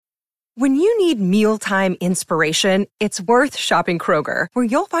When you need mealtime inspiration, it's worth shopping Kroger, where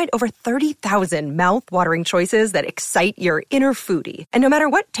you'll find over 30,000 mouth-watering choices that excite your inner foodie. And no matter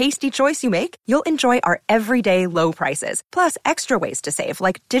what tasty choice you make, you'll enjoy our everyday low prices, plus extra ways to save,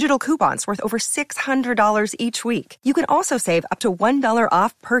 like digital coupons worth over $600 each week. You can also save up to $1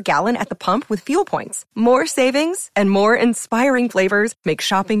 off per gallon at the pump with fuel points. More savings and more inspiring flavors make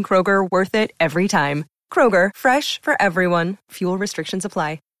shopping Kroger worth it every time. Kroger, fresh for everyone. Fuel restrictions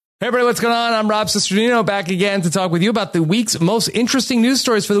apply. Hey everybody, what's going on? I'm Rob Cesternino, back again to talk with you about the week's most interesting news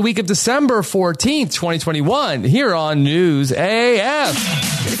stories for the week of December 14th, 2021, here on News AF.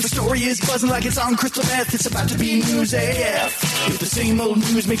 If the story is buzzing like it's on crystal meth, it's about to be News AF. If the same old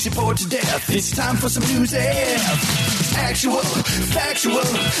news makes you bored to death, it's time for some News AF. Actual, factual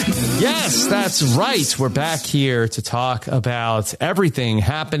news. Yes, that's right. We're back here to talk about everything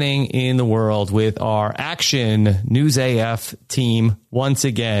happening in the world with our Action News AF team once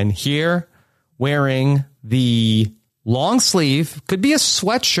again here wearing the long sleeve, could be a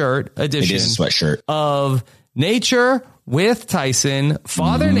sweatshirt edition. It is a sweatshirt of Nature with Tyson,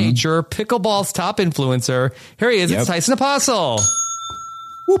 Father Nature, pickleball's top influencer. Here he is. It's Tyson Apostle.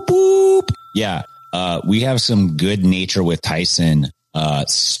 Whoop, whoop. Yeah. We have some good Nature with Tyson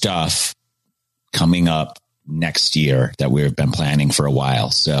stuff coming up next year that we've been planning for a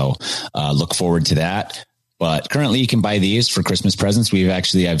while. So look forward to that. But currently you can buy these for Christmas presents.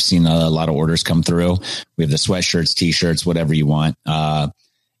 I've seen a lot of orders come through. We have the sweatshirts, t-shirts, whatever you want.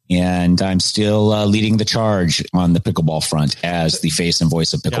 And I'm still leading the charge on the pickleball front as the face and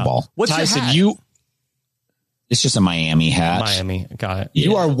voice of pickleball. Yeah. What's Tyson, your hat? It's just a Miami hat. Miami. Got it.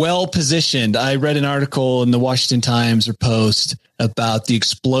 You are well positioned. I read an article in the Washington Times or Post about the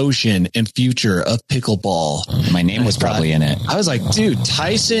explosion and future of pickleball. My name was probably in it. I was like, dude,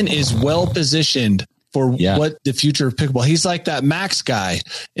 Tyson is well positioned for what the future of pickleball. He's like that Max guy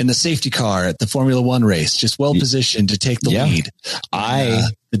in the safety car at the Formula One race, just well positioned to take the lead.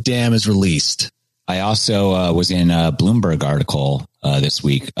 The dam is released. I also was in a Bloomberg article this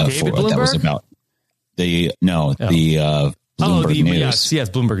week that was about the Bloomberg News. Yes,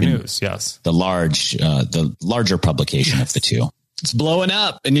 Bloomberg News. Yes, the larger publication of the two. It's blowing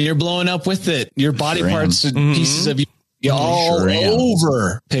up, and you're blowing up with it. Your body parts and pieces of you. All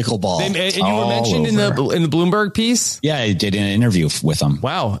over pickleball. And you were mentioned in the Bloomberg piece? Yeah, I did an interview with them.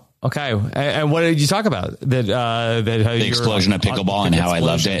 Wow. Okay. And what did you talk about? The explosion of pickleball and how I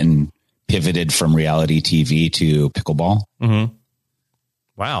loved it and pivoted from reality TV to pickleball. Mm-hmm.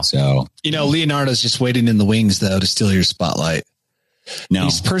 Wow. So, Leonardo's just waiting in the wings, though, to steal your spotlight. No.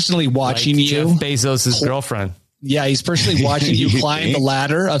 He's personally watching you. Jeff Bezos' girlfriend. Yeah, he's personally watching you climb the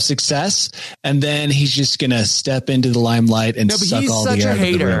ladder of success, and then he's just going to step into the limelight and suck all the air. He's such a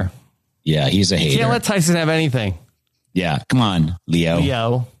hater. Yeah, he's a hater. You can't let Tyson have anything. Yeah, come on,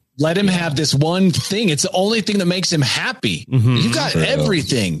 Leo. Let him have this one thing. It's the only thing that makes him happy. Mm-hmm. You got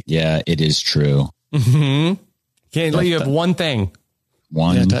everything. Yeah, it is true. Mm-hmm. Can't let you have one thing.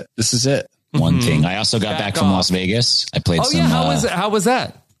 This is it. One thing. I also got back from Las Vegas. I played some. How was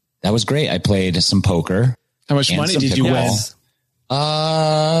that? That was great. I played some poker. How much money did you win?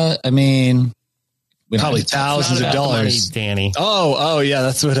 I mean, probably thousands of dollars, money, Danny. Oh, yeah.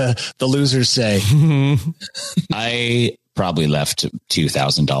 That's what the losers say. I probably left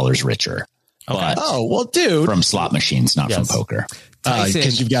 $2,000 richer. Okay. But dude, from slot machines, not from poker.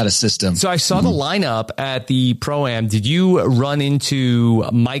 Because you've got a system. So I saw the lineup at the Pro-Am. Did you run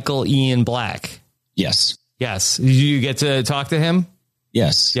into Michael Ian Black? Yes. Did you get to talk to him?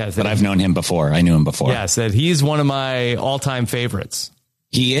 Yes, but I've known him before. I knew him before. Yes, that he's one of my all-time favorites.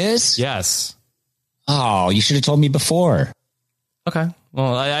 He is? Yes. Oh, you should have told me before. Okay.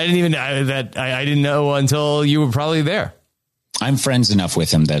 Well, I didn't even I didn't know until you were probably there. I'm friends enough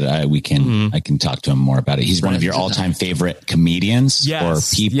with him that I can talk to him more about it. He's one of your all-time favorite comedians or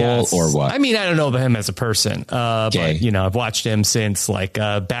people or what? I mean, I don't know about him as a person, but I've watched him since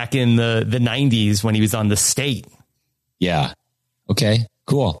back in the 90s when he was on The State. Yeah. Okay,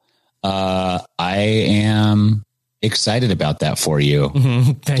 cool. I am excited about that for you.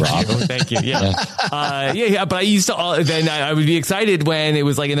 Mm-hmm. Thank you. Yeah. But I used to, then I would be excited when it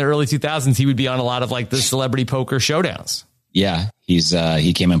was in the early 2000s, he would be on a lot of the celebrity poker showdowns. Yeah.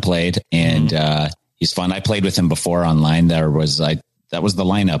 He came and played and, he's fun. I played with him before online. That was the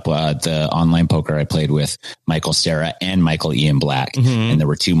lineup, the online poker I played with Michael Cera and Michael Ian Black. Mm-hmm. And there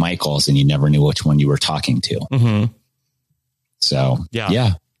were two Michaels and you never knew which one you were talking to. Mm-hmm. So,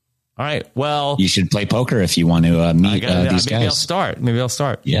 yeah. All right. Well, you should play poker if you want to meet these guys. Maybe I'll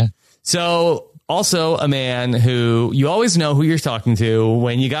start. Yeah. So also a man who you always know who you're talking to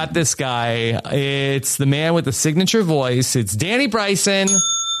when you got this guy. It's the man with the signature voice. It's Danny Bryson.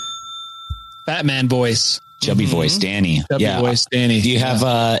 Batman voice. Chubby voice, Danny. Chubby voice, Danny. Do you have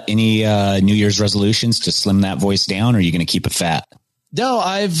any New Year's resolutions to slim that voice down, or are you going to keep it fat? No,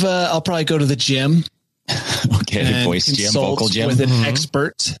 I'll probably go to the gym. Okay, voice gym, vocal gym with an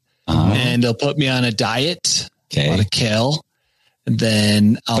expert, and they'll put me on a diet. Okay, a lot of kale, and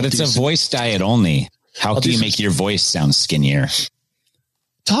then but it's a voice diet only. How can you make your voice sound skinnier?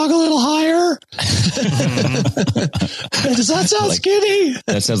 Talk a little higher. Does that sound skinny?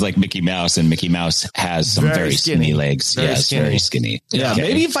 That sounds like Mickey Mouse, and Mickey Mouse has some very skinny legs. Very skinny. Yeah, okay.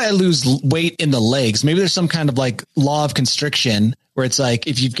 Maybe if I lose weight in the legs, maybe there's some kind of like law of constriction where it's like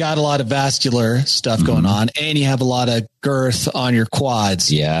if you've got a lot of vascular stuff going on and you have a lot of girth on your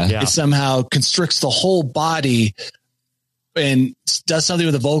quads, it somehow constricts the whole body and does something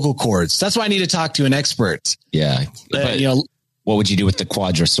with the vocal cords. That's why I need to talk to an expert. Yeah, but what would you do with the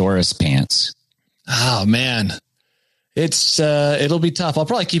Quadrosaurus pants? Oh man, it'll be tough. I'll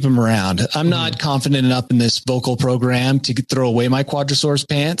probably keep them around. I'm not confident enough in this vocal program to throw away my Quadrosaurus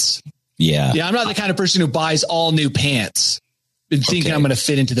pants. Yeah. I'm not the kind of person who buys all new pants and thinking I'm going to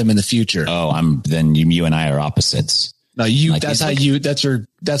fit into them in the future. Oh, then you and I are opposites. No, that's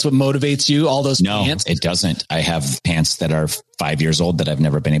what motivates you. All those pants. No, it doesn't. I have pants that are 5 years old that I've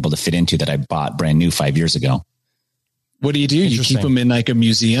never been able to fit into that I bought brand new 5 years ago. What do? You keep them in like a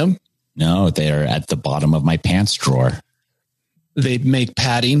museum? No, they're at the bottom of my pants drawer. They make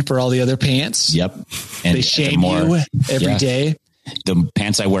padding for all the other pants. Yep. And they shame you every day. The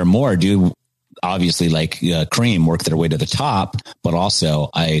pants I wear more do obviously like cream work their way to the top, but also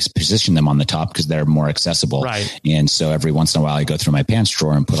I position them on the top because they're more accessible. Right. And so every once in a while I go through my pants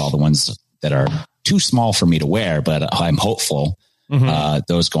drawer and put all the ones that are too small for me to wear, but I'm hopeful.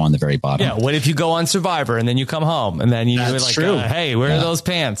 Those go on the very bottom. Yeah. What if you go on Survivor and then you come home and then you're like, hey, where are those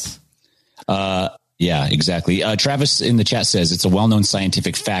pants? Yeah, exactly. Travis in the chat says it's a well-known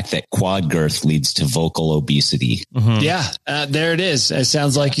scientific fact that quad girth leads to vocal obesity. Yeah, there it is. It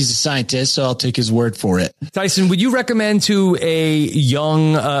sounds like he's a scientist, so I'll take his word for it. Tyson, would you recommend to a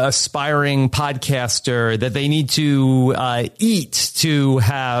young aspiring podcaster that they need to eat to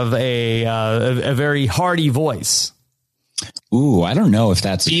have a very hearty voice? Ooh, I don't know if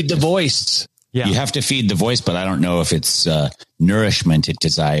that's feed the voice. Yeah, you have to feed the voice, but I don't know if it's nourishment it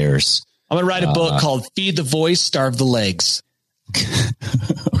desires. I'm going to write a book called Feed the Voice, Starve the Legs.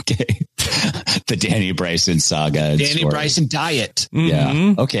 Okay. The Danny Bryson saga. Danny Bryson diet.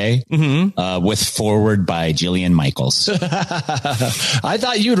 Yeah. Okay. With foreword by Jillian Michaels. I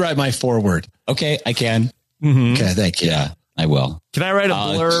thought you'd write my foreword. Okay, I can. Okay, thank you. Yeah, I will. Can I write a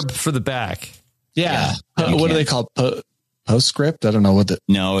blurb for the back? Yeah. What do they call postscript? I don't know what the.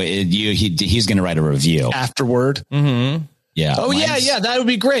 No, he's going to write a review afterward. Yeah. Oh, yeah. That would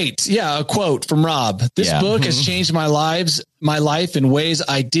be great. Yeah. A quote from Rob. This book has changed my life in ways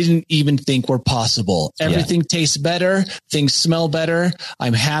I didn't even think were possible. Everything tastes better. Things smell better.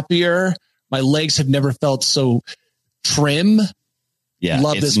 I'm happier. My legs have never felt so trim. Yeah.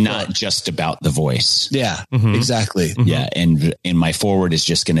 Love it's this not book. just about the voice. Yeah, exactly. Yeah. And my forward is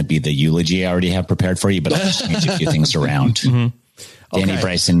just going to be the eulogy I already have prepared for you, but I'll just change a few things around. Danny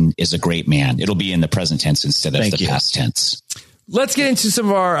Bryson is a great man. It'll be in the present tense instead of the past tense. Let's get into some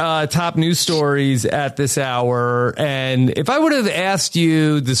of our top news stories at this hour. And if I would have asked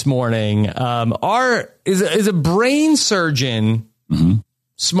you this morning, is a brain surgeon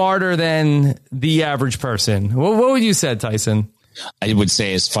smarter than the average person? What would you say, Tyson? I would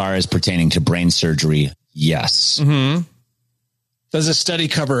say as far as pertaining to brain surgery, yes. Does a study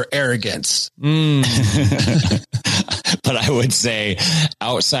cover arrogance? But I would say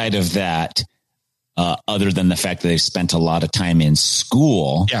outside of that, other than the fact that they've spent a lot of time in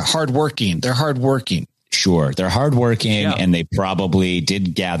school. Yeah, hardworking. They're hardworking. Sure. They're hardworking and they probably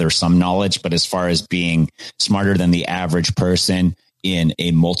did gather some knowledge. But as far as being smarter than the average person in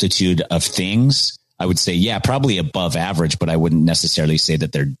a multitude of things, I would say, yeah, probably above average, but I wouldn't necessarily say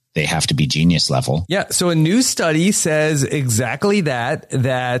that they have to be genius level. Yeah. So a new study says exactly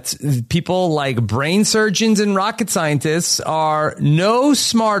that people like brain surgeons and rocket scientists are no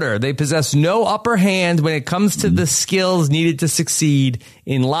smarter. They possess no upper hand when it comes to the skills needed to succeed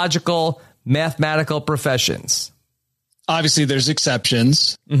in logical, mathematical professions. Obviously, there's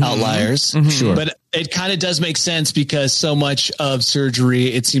exceptions, outliers, sure, but it kind of does make sense because so much of surgery,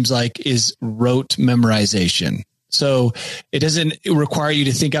 it seems like, is rote memorization. So it doesn't require you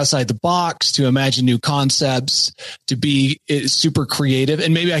to think outside the box, to imagine new concepts, to be super creative.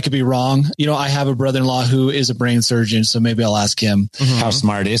 And maybe I could be wrong. I have a brother-in-law who is a brain surgeon, so maybe I'll ask him. How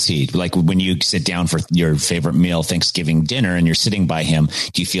smart is he? Like when you sit down for your favorite meal, Thanksgiving dinner, and you're sitting by him,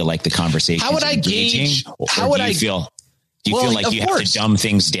 do you feel like the conversation? How would I gauge? How would I feel? Do you feel like you have to dumb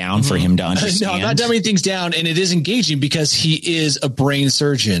things down for him to understand? No, I'm not dumbing things down. And it is engaging because he is a brain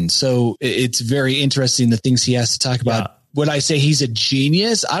surgeon. So it's very interesting, the things he has to talk about. Yeah. Would I say he's a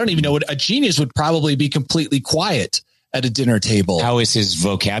genius? I don't even know. What a genius would probably be completely quiet at a dinner table. How is his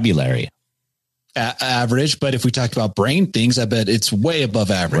vocabulary? Average. But if we talked about brain things, I bet it's way above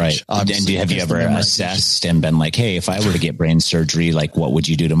average. Right. And have you ever assessed and been like, hey, if I were to get brain surgery, like what would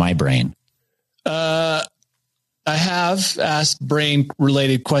you do to my brain? I have asked brain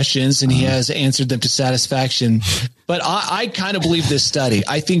related questions and he has answered them to satisfaction, but I kind of believe this study.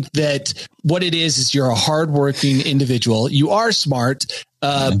 I think that what it is you're a hardworking individual. You are smart,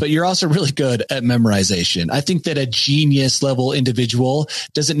 but you're also really good at memorization. I think that a genius level individual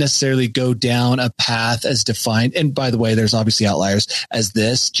doesn't necessarily go down a path as defined. And by the way, there's obviously outliers as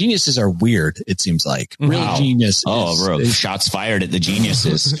this. Geniuses are weird. It seems like real genius. Is shots fired at the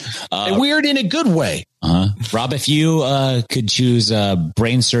geniuses. Weird in a good way. Rob, if you could choose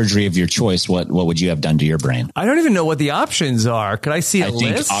brain surgery of your choice, what would you have done to your brain? I don't even know what the options are. Could I see a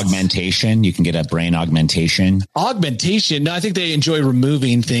list? I think augmentation. You can get a brain augmentation. Augmentation? No, I think they enjoy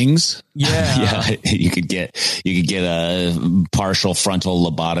removing things. Yeah. You could get a partial frontal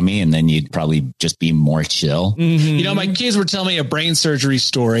lobotomy and then you'd probably just be more chill. Mm-hmm. You know, my kids were telling me a brain surgery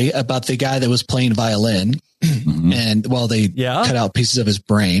story about the guy that was playing violin. And they cut out pieces of his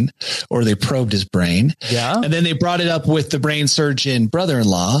brain or they probed his brain. Yeah. And then they brought it up with the brain surgeon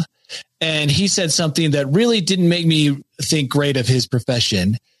brother-in-law. And he said something that really didn't make me think great of his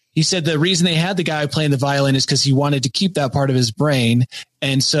profession. He said the reason they had the guy playing the violin is because he wanted to keep that part of his brain.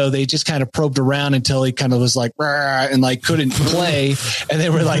 And so they just kind of probed around until he kind of was like, and like couldn't play. And they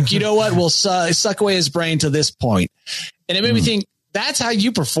were like, you know what? We'll suck away his brain to this point. And it made me think, that's how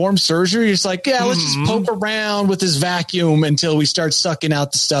you perform surgery. It's like, let's just poke around with his vacuum until we start sucking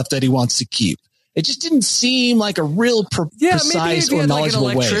out the stuff that he wants to keep. It just didn't seem like a real precise or knowledgeable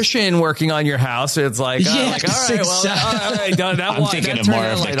like an electrician working on your house. It's like, all right, I'm thinking of more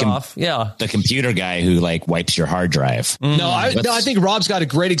of the computer guy who like wipes your hard drive. No, I think Rob's got a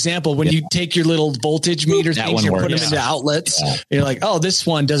great example when you take your little voltage meter things, you put them into outlets. Yeah. You're like, oh, this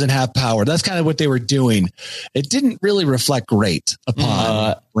one doesn't have power. That's kind of what they were doing. It didn't really reflect great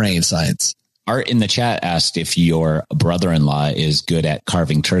upon brain science. Art in the chat asked if your brother-in-law is good at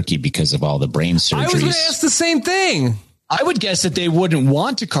carving turkey because of all the brain surgeries. I was going to ask the same thing. I would guess that they wouldn't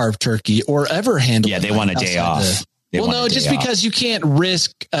want to carve turkey or ever handle it. Yeah, they want a day off. Because you can't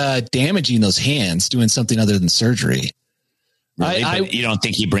risk damaging those hands doing something other than surgery. Really? You don't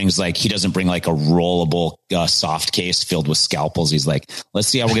think he doesn't bring like a rollable soft case filled with scalpels. He's like, let's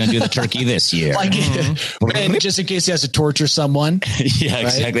see how we're going to do the turkey this year. And just in case he has to torture someone. Yeah, right?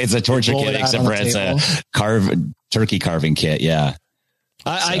 Exactly. It's a torture kit, except for it's a turkey carving kit. Yeah.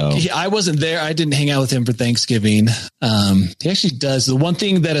 I wasn't there. I didn't hang out with him for Thanksgiving. He actually does. The one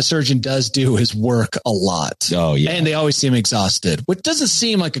thing that a surgeon does do is work a lot. Oh, yeah. And they always seem exhausted, which doesn't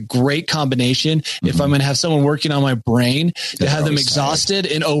seem like a great combination if I'm going to have someone working on my brain to have them exhausted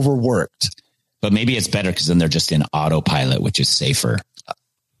and overworked. But maybe it's better because then they're just in autopilot, which is safer.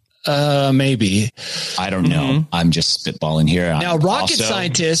 Maybe. I don't know. I'm just spitballing here. Now, rocket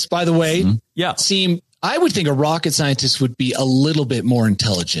scientists, by the way, I would think a rocket scientist would be a little bit more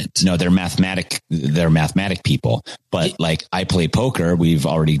intelligent. No, they're mathematic people. But like I play poker, we've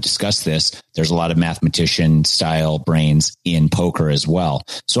already discussed this. There's a lot of mathematician style brains in poker as well.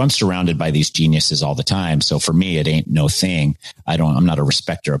 So I'm surrounded by these geniuses all the time. So for me, it ain't no thing. I'm not a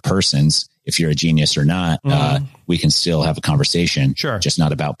respecter of persons. If you're a genius or not, we can still have a conversation. Sure. Just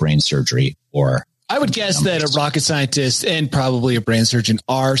not about brain surgery or. I would guess that a rocket scientist and probably a brain surgeon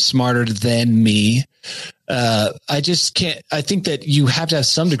are smarter than me. I just can't. I think that you have to have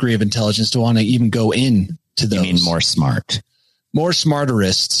some degree of intelligence to want to even go in to those. You mean more smart? More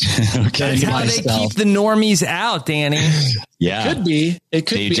smarterists. Okay. That's how they keep the normies out, Danny. Yeah. It could be.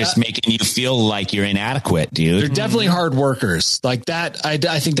 They're just making you feel like you're inadequate, dude. They're definitely hard workers. Like that. I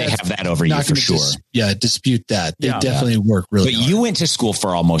think they have that over you for sure. Dispute that. They definitely work really hard. But you went to school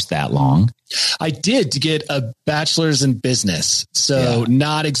for almost that long. I did, to get a bachelor's in business. So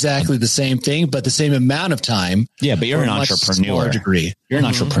not exactly the same thing, but the same amount of time. Yeah, but you're an entrepreneur. Degree. You're an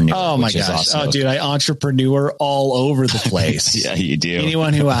entrepreneur. Oh my gosh. Dude, I entrepreneur all over the place. Yeah, you do.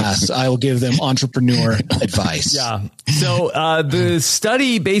 Anyone who asks, I will give them entrepreneur advice. Yeah. So the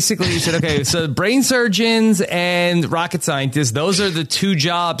study basically said, okay, so brain surgeons and rocket scientists, those are the two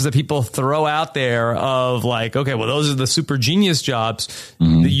jobs that people throw out there of like, okay, well, those are the super genius jobs.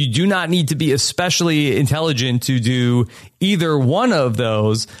 Mm-hmm. You do not need to be especially intelligent to do either one of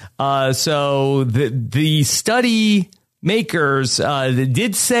those. So the study makers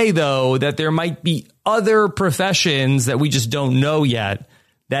did say, though, that there might be other professions that we just don't know yet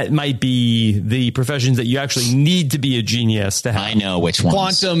that might be the professions that you actually need to be a genius to have. I know which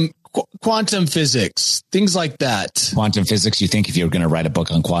ones. Quantum physics, things like that. Quantum physics. You think if you were going to write a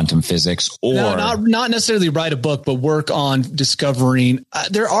book on quantum physics, or not necessarily write a book, but work on discovering.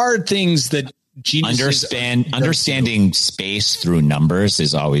 There are things that geniuses understanding space through numbers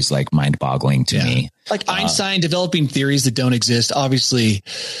is always like mind boggling to me. Like Einstein developing theories that don't exist. Obviously,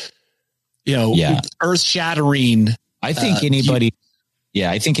 earth shattering. I think anybody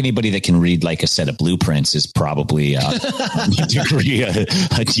that can read like a set of blueprints is probably a degree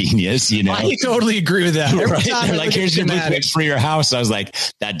a genius, I totally agree with that. Right? They're like, here's your blueprint for your house. I was like,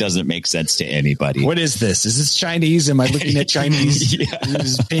 that doesn't make sense to anybody. What is this? Is this Chinese? Am I looking at Chinese? Is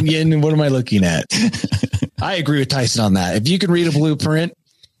this pinyin? What am I looking at? I agree with Tyson on that. If you can read a blueprint,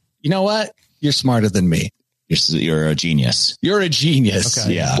 you know what? You're smarter than me. You're a genius. You're a genius.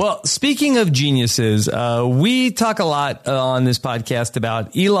 Okay. Yeah. Well, speaking of geniuses, we talk a lot on this podcast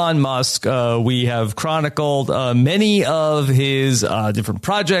about Elon Musk. We have chronicled many of his different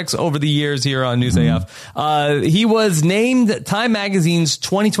projects over the years here on News AF. He was named Time Magazine's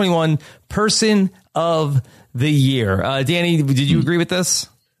 2021 Person of the Year. Danny, did you agree with this?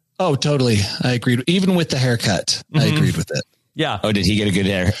 Oh, totally. I agreed. Even with the haircut, I agreed with it. Yeah. Oh, did he get a good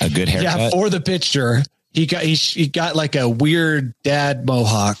haircut? Yeah, for the picture. He got like a weird dad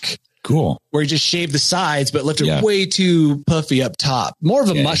mohawk. Cool. Where he just shaved the sides, but left it way too puffy up top. More of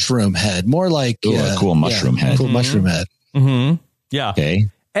a mushroom head. More like a cool mushroom head. Cool mushroom head. Mm-hmm. Yeah. Okay.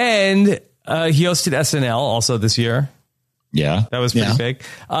 And he hosted SNL also this year. Yeah. That was pretty big.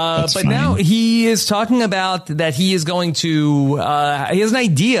 But fine. Now he is talking about that he is going to, he has an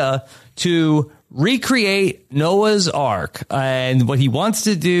idea to recreate Noah's Ark. And what he wants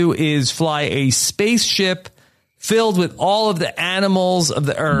to do is fly a spaceship filled with all of the animals of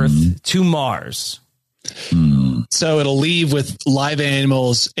the earth to Mars. So it'll leave with live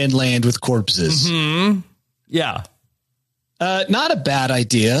animals and land with corpses. Yeah. Not a bad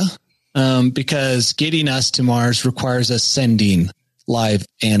idea, because getting us to Mars requires us sending live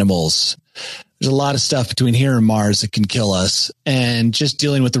animals. There's a lot of stuff between here and Mars that can kill us, and just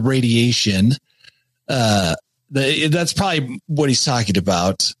dealing with the radiation. That's probably what he's talking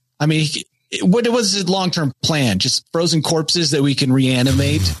about. I mean, what was his long-term plan? Just frozen corpses that we can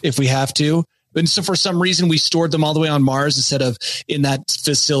reanimate if we have to. And so for some reason we stored them all the way on Mars instead of in that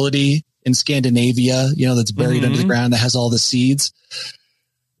facility in Scandinavia, that's buried under the ground that has all the seeds.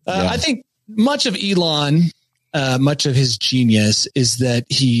 I think much of Elon, much of his genius is that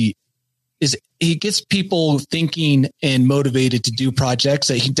he gets people thinking and motivated to do projects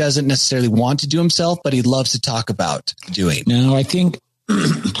that he doesn't necessarily want to do himself, but he loves to talk about doing. No, I think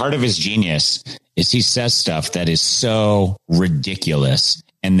part of his genius is he says stuff that is so ridiculous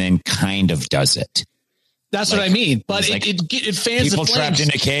and then kind of does it. That's what I mean. But it fans people the trapped in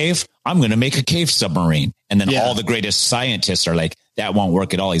a cave. I'm going to make a cave submarine. And then all the greatest scientists are like, that won't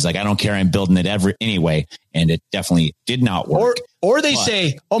work at all. He's like, I don't care. I'm building it anyway. And it definitely did not work. Or they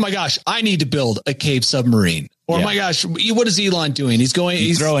say, oh my gosh, I need to build a cave submarine. Or my gosh, what is Elon doing?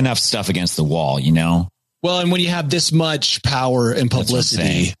 He's throw enough stuff against the wall, Well, and when you have this much power and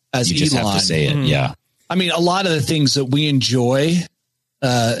publicity as you Elon, just have to say it. Yeah. I mean, a lot of the things that we enjoy,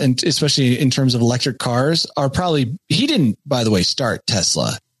 and especially in terms of electric cars, are probably, he didn't, by the way, start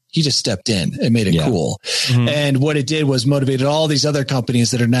Tesla. He just stepped in and made it cool. And what it did was motivated all these other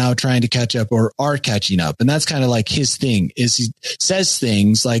companies that are now trying to catch up or are catching up. And that's kind of like his thing is he says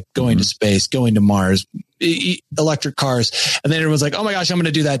things like going to space, going to Mars, electric cars. And then everyone's like, oh my gosh, I'm going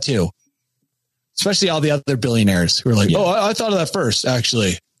to do that too. Especially all the other billionaires who are like, oh, I thought of that first,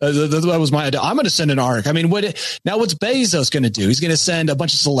 actually. That was my idea. I'm going to send an Ark. I mean, what's Bezos going to do? He's going to send a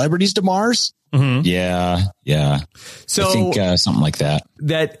bunch of celebrities to Mars? Yeah. So I think something like that.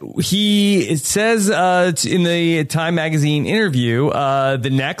 That it says in the Time Magazine interview,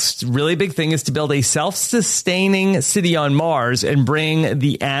 the next really big thing is to build a self-sustaining city on Mars and bring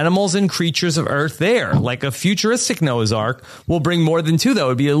the animals and creatures of Earth there. Like a futuristic Noah's Ark will bring more than 2, though.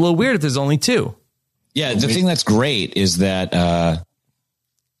 It'd be a little weird if there's only 2. Yeah, the thing that's great is that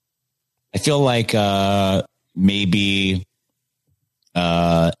I feel like maybe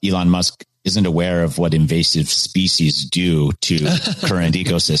Elon Musk isn't aware of what invasive species do to current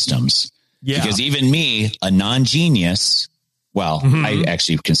ecosystems. Yeah. Because even me, a non-genius, I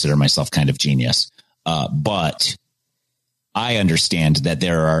actually consider myself kind of genius, but I understand that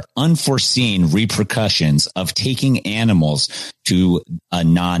there are unforeseen repercussions of taking animals to a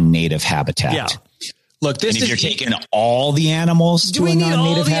non-native habitat. Yeah. Look, if you're taking all the animals to a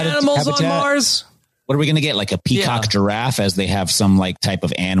non-native habitat, animals on Mars? what are we going to get? Like a peacock giraffe as they have some like type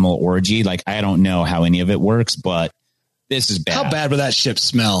of animal orgy? Like, I don't know how any of it works, but this is bad. How bad would that ship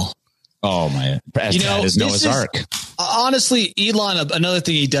smell? Oh my, as bad as Noah's Ark. Honestly, Elon, another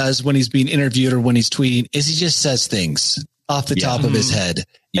thing he does when he's being interviewed or when he's tweeting is he just says things off the top of his head.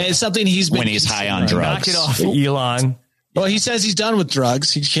 And it's something he's been when he's high on drugs. Knock it off, Elon. Well, he says he's done with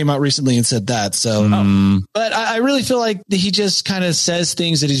drugs. He came out recently and said that. So, but I really feel like he just kind of says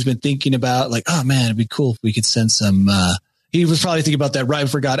things that he's been thinking about. Like, oh man, it'd be cool if we could send some. He was probably thinking about that right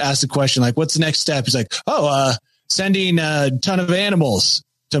before God asked the question, like, what's the next step? He's like, sending a ton of animals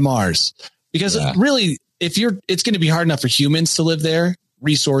to Mars, because really, it's going to be hard enough for humans to live there.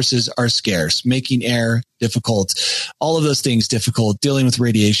 Resources are scarce, making air difficult, all of those things difficult, dealing with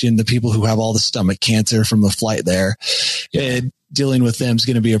radiation, the people who have all the stomach cancer from the flight there, dealing with them is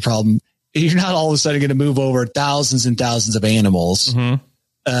going to be a problem. You're not all of a sudden going to move over thousands and thousands of animals.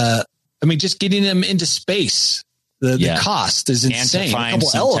 I mean, just getting them into space, the cost is insane. And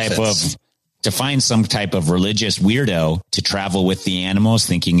to find some type of religious weirdo to travel with the animals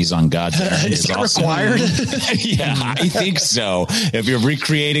thinking he's on God's errand is that awesome. Required? Yeah, I think so. If you're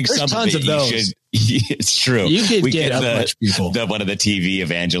recreating something, it's true. You could get a bunch of people. One of the TV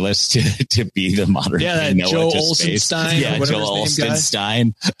evangelists to be the modern Joel Olsenstein. Yeah, Joel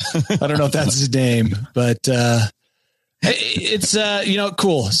Olsenstein. I don't know if that's his name, but it's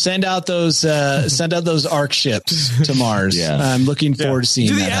cool. Send out those Ark ships to Mars. Yeah. I'm looking forward to seeing.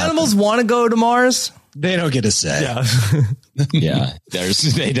 Do the animals want to go to Mars? They don't get a say. Yeah.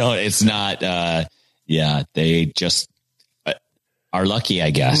 They don't. It's not. They just are lucky, I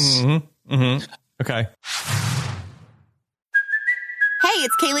guess. Okay. Hey,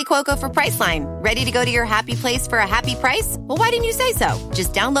 it's Kaylee Cuoco for Priceline. Ready to go to your happy place for a happy price? Well, why didn't you say so?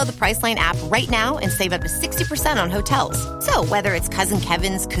 Just download the Priceline app right now and save up to 60% on hotels. So whether it's Cousin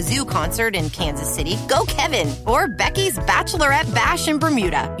Kevin's Kazoo Concert in Kansas City, go Kevin, or Becky's Bachelorette Bash in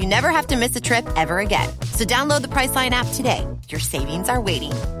Bermuda, you never have to miss a trip ever again. So download the Priceline app today. Your savings are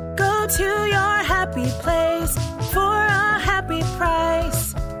waiting. Go to your happy place for a happy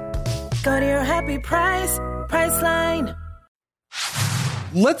price. Go to your happy price, Priceline.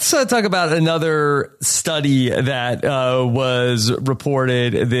 Let's talk about another study that was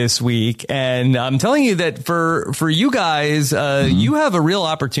reported this week. And I'm telling you that for you guys, you have a real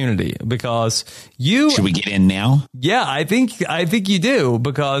opportunity because Should we get in now? Yeah, I think you do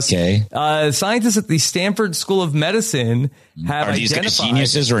because scientists at the Stanford School of Medicine have Are these identified guys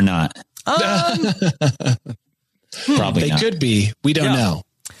geniuses or not? Probably they not. Could be. We don't know.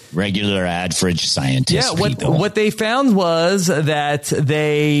 Regular average scientists. Yeah, what they found was that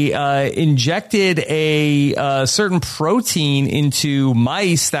they injected a certain protein into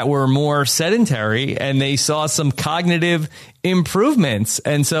mice that were more sedentary, and they saw some cognitive improvements.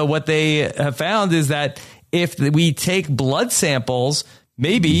 And so what they have found is that if we take blood samples,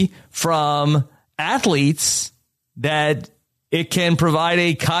 maybe from athletes, that it can provide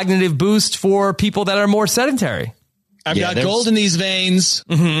a cognitive boost for people that are more sedentary. I've got gold in these veins.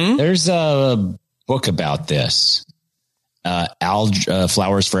 There's a book about this.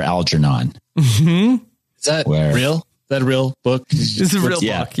 Flowers for Algernon. Is that real? Is that a real book? It's a real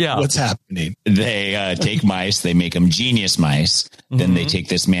book. Yeah. What's happening? They take mice. They make them genius mice. Then they take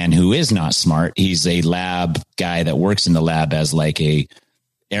this man who is not smart. He's a lab guy that works in the lab as like a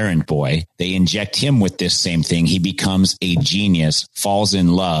errand boy. They inject him with this same thing. He becomes a genius, falls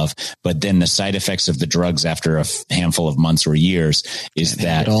in love. But then the side effects of the drugs after a handful of months or years is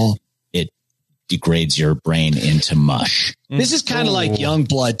that it degrades your brain into mush. This is kind of like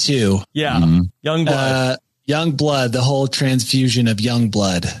Youngblood too. Yeah. Youngblood. Youngblood, the whole transfusion of young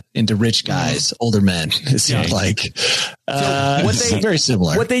blood into rich guys, older men. It seems like very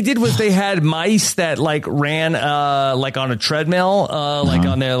similar. What they did was they had mice that like ran like on a treadmill, like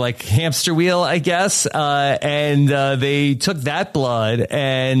on their like hamster wheel, I guess. And they took that blood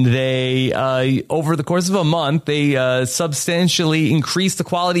and they over the course of a month, they substantially increased the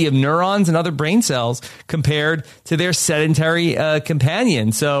quality of neurons and other brain cells compared to their sedentary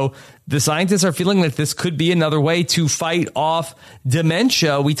companion. So the scientists are feeling that this could be another way to fight off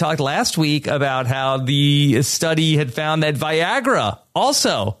dementia. We talked last week about how the study had found that Viagra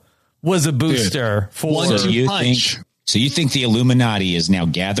also was a booster for punch. So you think the Illuminati is now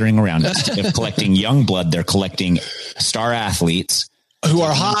gathering around instead of collecting young blood, they're collecting star athletes who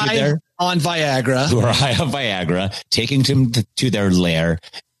are high on Viagra, taking them to their lair,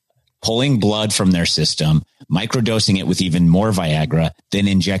 pulling blood from their system, microdosing it with even more Viagra, then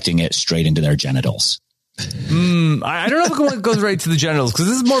injecting it straight into their genitals. I don't know if it goes right to the genitals because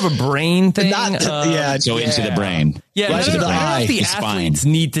this is more of a brain thing. Into the brain. Yeah, right to the brain. I don't know if the spine. athletes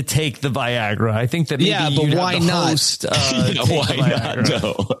need to take the Viagra. I think that maybe but why not? Host, why not?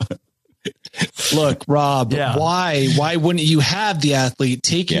 No. Look, Rob, why wouldn't you have the athlete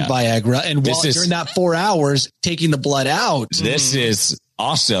taking Viagra and during that 4 hours taking the blood out? This is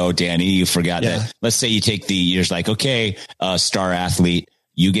also, Danny, you forgot that. Let's say you take you're like, okay, star athlete,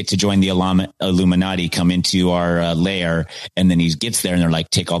 you get to join the Illuminati, come into our lair. And then he gets there and they're like,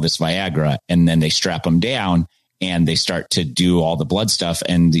 take all this Viagra. And then they strap him down and they start to do all the blood stuff.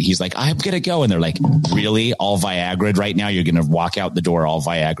 And he's like, I'm going to go. And they're like, really? All Viagra right now? You're going to walk out the door all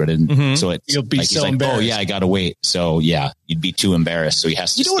Viagra. And so you'll be like, so embarrassed. Oh yeah, I got to wait. So yeah, you'd be too embarrassed. So he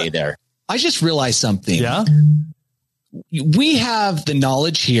has to stay there. I just realized something. Yeah. We have the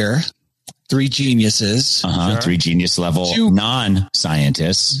knowledge here. 3 geniuses, 3 genius level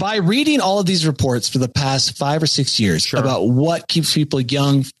non-scientists. By reading all of these reports for the past 5 or 6 years about what keeps people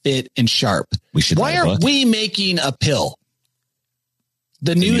young, fit, and sharp. Why aren't we making a pill?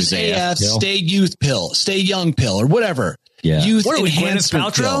 The News AF pill? Stay Youth pill, Stay Young pill, or whatever. Yeah. Youth what are we,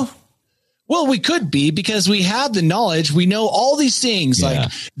 enhancement pill. Well, we could be because we have the knowledge. We know all these things like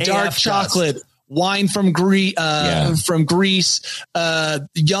dark AF chocolate. Dust. Wine from Greece,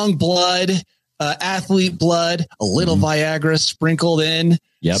 young blood, athlete blood, a little Viagra sprinkled in,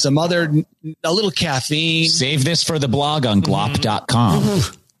 some a little caffeine. Save this for the blog on glop.com.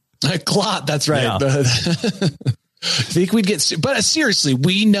 Glop, that's right. Yeah. I think we'd get, but seriously,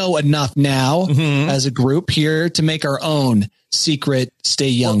 we know enough now as a group here to make our own secret Stay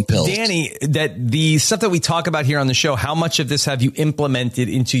Young pills. Danny, that the stuff that we talk about here on the show, how much of this have you implemented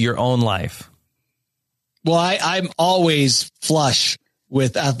into your own life? Well, I'm always flush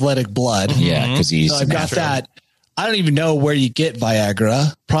with athletic blood. Yeah, because I've got that. I don't even know where you get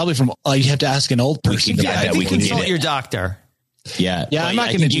Viagra. Probably from you have to ask an old person. We can consult your doctor. Yeah, I'm not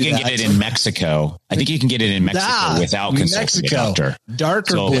going to do that. You can get it in Mexico. I think you can get it in Mexico without consulting a doctor. Dark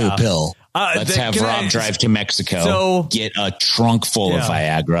or blue pill. Let's have Rob drive to Mexico, get a trunk full of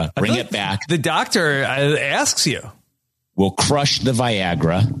Viagra, bring it back. The doctor asks you. We'll crush the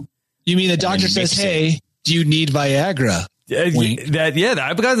Viagra. You mean the doctor says, hey, do you need Viagra?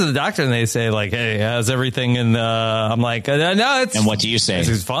 I've gone to the doctor and they say like, hey, how's everything? And I'm like, no, it's. And what do you say?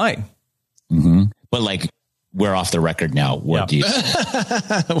 It's fine. Mm-hmm. But like, we're off the record now. What do you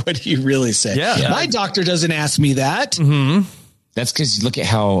say? What do you really say? Yeah. My doctor doesn't ask me that. Mm-hmm. That's because look at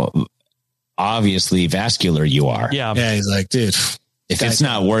how obviously vascular you are. Yeah. He's like, dude. If it's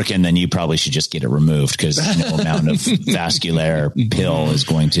not working, then you probably should just get it removed because no amount of vascular pill is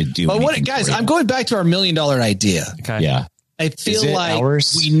going to do. But guys, I'm going back to our $1 million idea. Okay. Yeah. I feel like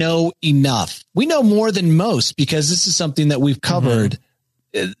we know enough. We know more than most because this is something that we've covered.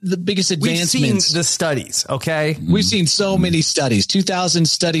 The biggest advancements. We've seen the studies. Okay. We've seen so many studies, 2,000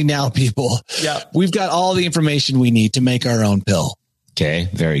 study now people. Yeah. We've got all the information we need to make our own pill. Okay.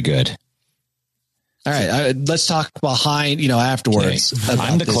 Very good. All right, let's talk behind, afterwards. Okay.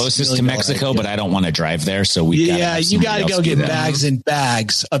 I'm the closest to Mexico, but I don't want to drive there. So you got to go get bags and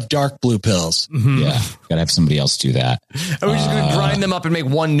bags of dark blue pills. Mm-hmm. Yeah, got to have somebody else do that. Are we just going to grind them up and make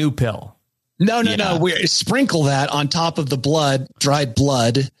one new pill? No. We sprinkle that on top of the blood, dried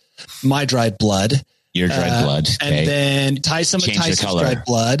blood, my dried blood. Your dried blood. Okay. And then Tyson's dried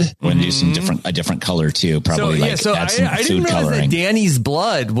blood. We're going to do a different color too. Probably add some I food didn't realize coloring. that Danny's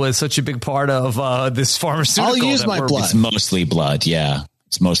blood was such a big part of this pharmaceutical. I'll use my blood. It's mostly blood. Yeah.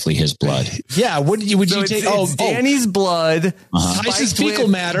 It's mostly his blood. Yeah. Would you take? It's Danny's blood. Tyson's fecal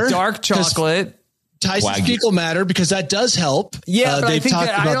matter. Dark chocolate. Tyson's fecal matter because that does help. Yeah. But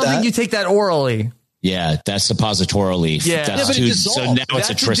I don't think you take that orally. Yeah, that's suppositorily. Yeah, but so now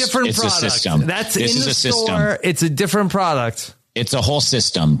it's a different product. System. This is a store. It's a different product. It's a whole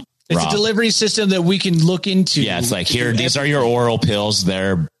system. It's a delivery system that we can look into. Yeah, it's like these are your oral pills.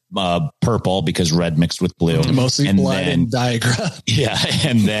 They're purple because red mixed with blue, mostly blood and Viagra. Yeah,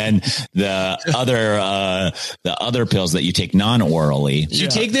 and then the other pills that you take non-orally, you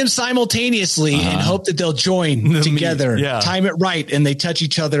take them simultaneously and hope that they'll join together. Time it right, and they touch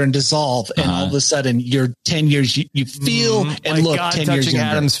each other and dissolve, and all of a sudden you're 10 years. You feel and look 10 years younger.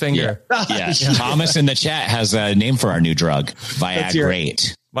 Adam's finger. Yeah. Thomas in the chat has a name for our new drug,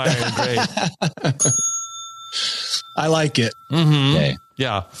 Viagrate. Viagrate. I like it. Mm-hmm. Okay.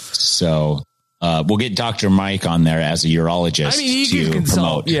 Yeah. So we'll get Dr. Mike on there as a urologist. I mean, you can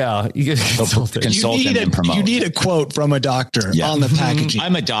consult. Yeah, you can consult and promote. You need a quote from a doctor on the packaging.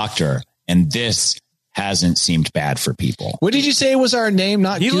 I'm a doctor, and this hasn't seemed bad for people. What did you say was our name?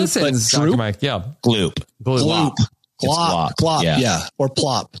 Not Goop, but Dr. Mike. Yeah. Gloop. Glop. Yeah. Or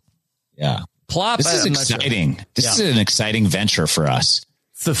plop. Yeah. Plop. This is exciting. Sure. This is an exciting venture for us.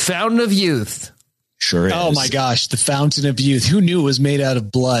 It's the fountain of youth. Sure is. Oh my gosh, the fountain of youth. Who knew it was made out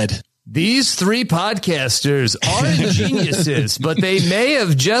of blood? These three podcasters aren't geniuses, but they may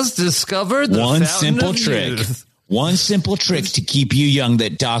have just discovered the one fountain simple of trick. Youth. One simple trick to keep you young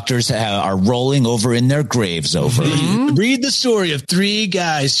that doctors are rolling over in their graves over. Mm-hmm. Read the story of three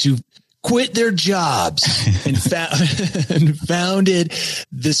guys who quit their jobs and founded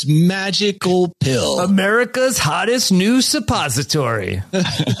this magical pill. America's hottest new suppository.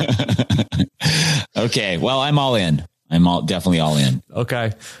 Okay, well, I'm all in. Definitely all in.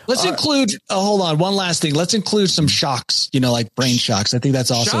 Okay. Let's include, hold on, one last thing. Let's include some shocks, like brain shocks. I think that's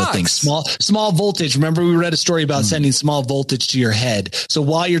also a thing. Small voltage. Remember, we read a story about sending small voltage to your head. So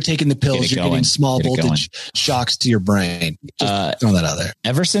while you're taking the pills, you're getting small voltage shocks to your brain. Just throw that out there.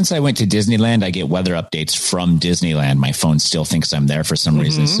 Ever since I went to Disneyland, I get weather updates from Disneyland. My phone still thinks I'm there for some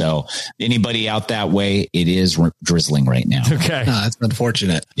reason. So anybody out that way, it is drizzling right now. Okay. That's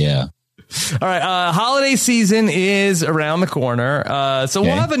unfortunate. Yeah. All right. Holiday season is around the corner. So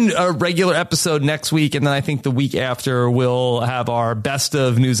we'll have a regular episode next week. And then I think the week after we'll have our best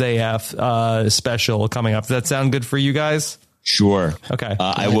of News AF special coming up. Does that sound good for you guys? Sure. Okay.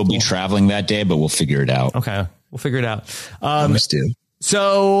 I will be traveling that day, but we'll figure it out. Okay. We'll figure it out. Almost do.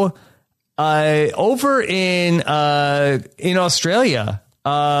 So over in Australia,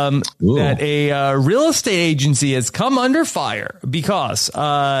 that a real estate agency has come under fire because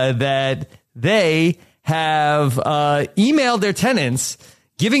that they have emailed their tenants,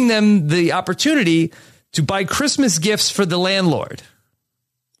 giving them the opportunity to buy Christmas gifts for the landlord.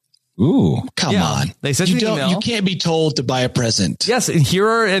 Ooh, come on. They said you can't be told to buy a present. Yes.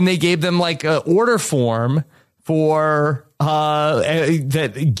 And they gave them like an order form for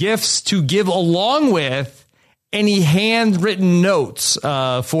that gifts to give along with any handwritten notes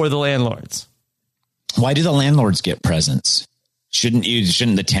for the landlords. Why do the landlords get presents? Shouldn't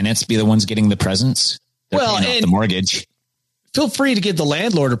the tenants be the ones getting the presents? They're paying off the mortgage. Feel free to give the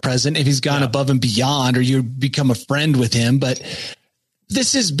landlord a present if he's gone above and beyond, or you become a friend with him. But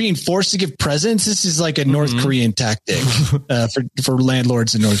this is being forced to give presents. This is like a North Korean tactic for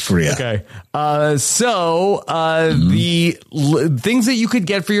landlords in North Korea. Okay. The things that you could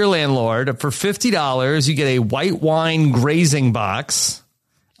get for your landlord for $50, you get a white wine grazing box.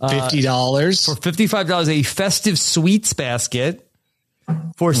 $50 for $55, a festive sweets basket.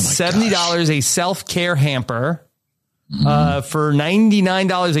 For $70, a self-care hamper. For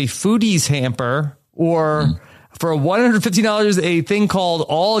 $99, a foodies hamper, or for $150, a thing called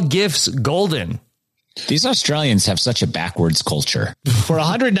All Gifts Golden. These Australians have such a backwards culture. For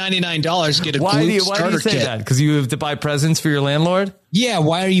 $199, get a why do you say kit. that? Because you have to buy presents for your landlord? Yeah,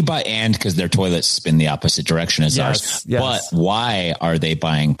 why are you buying? And because their toilets spin the opposite direction as ours. Yes. But why are they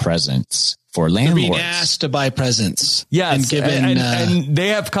buying presents for landlords? They're being asked to buy presents. Yes, and they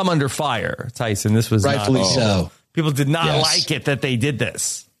have come under fire, Tyson. This was rightfully so. People did not like it that they did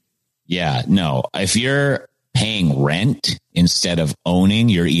this. Yeah, no. If you're paying rent instead of owning,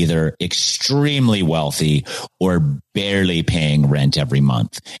 you're either extremely wealthy or barely paying rent every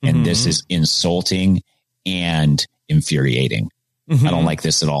month. And this is insulting and infuriating. I don't like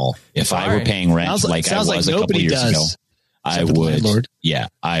this at all. If I were paying rent like I was a couple years ago, I would. Yeah,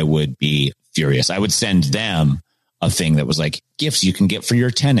 I would be furious. I would send them a thing that was like gifts you can get for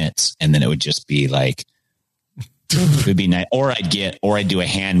your tenants. And then it would just be like, it would be nice. Or I'd do a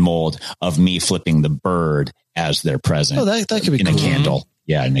hand mold of me flipping the bird as their present. Oh, that could be in cool. A candle.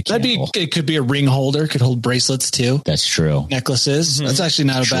 Yeah, in a candle. It could be a ring holder. Could hold bracelets too. That's true. Necklaces. That's actually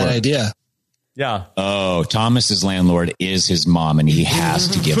not a bad idea. Yeah. Oh, Thomas's landlord is his mom, and he has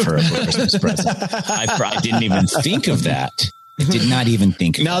to give her a Christmas present. I didn't even think of that. I did not even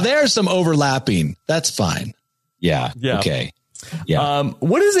think of that. Now there's some overlapping. That's fine. Yeah. Okay. Yeah.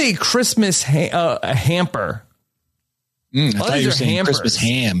 What is a Christmas hamper? I thought you were saying Christmas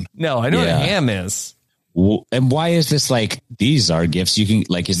ham. No, I know what a ham is. Well, and why is this like, these are gifts you can,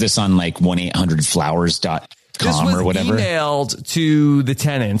 like, is this on like 1-800-flowers.com or whatever? Emailed to the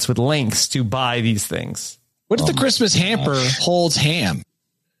tenants with links to buy these things. What if the Christmas hamper holds ham?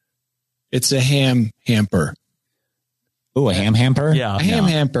 It's a ham hamper. Oh, a ham hamper? Yeah. A ham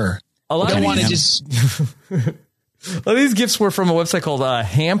hamper. A lot of these gifts were from a website called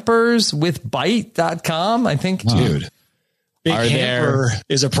hamperswithbite.com, I think. Dude. Big hamper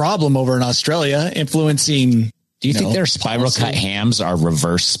is a problem over in Australia, influencing. Do you think their spiral cut hams are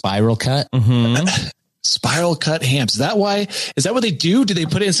reverse spiral cut? Spiral cut hams. Is that what they do? Do they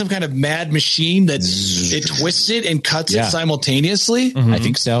put it in some kind of mad machine that it twists it and cuts it simultaneously? I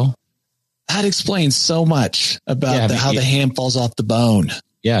think so. That explains so much about how the ham falls off the bone.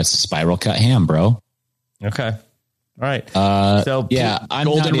 Yeah, it's a spiral cut ham, bro. Okay. All right. So yeah, I'm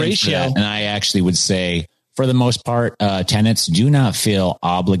golden ratio. And I actually would say, for the most part, tenants do not feel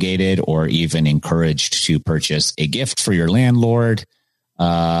obligated or even encouraged to purchase a gift for your landlord.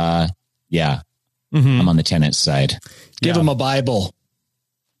 I'm on the tenant side. Give them a Bible.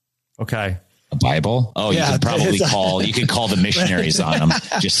 Okay. A Bible? Oh, yeah, you could probably call the missionaries on them.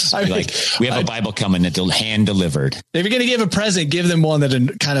 Just we have a Bible coming that hand delivered. If you're going to give a present, give them one that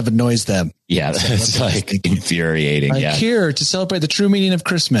kind of annoys them. Yeah, that's like infuriating. Yeah. Here to celebrate the true meaning of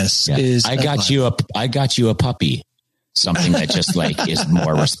Christmas is I got you a puppy. Something that just like is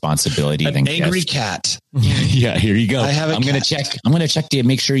more responsibility than angry cat. Yeah, here you go. I'm going to check to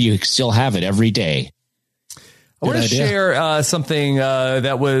make sure you still have it every day. I want to share something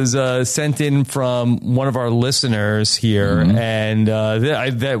that was sent in from one of our listeners here, and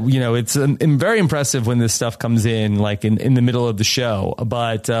it's very impressive when this stuff comes in, like in the middle of the show.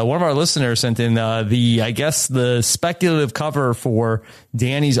 But one of our listeners sent in the speculative cover for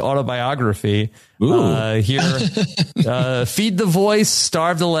Danny's autobiography. Here, "Feed the Voice,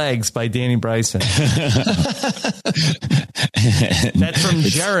 Starve the Legs" by Danny Bryson. That's from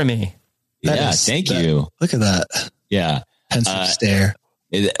Jeremy. Thank you. Look at that. Yeah. Pensive stare.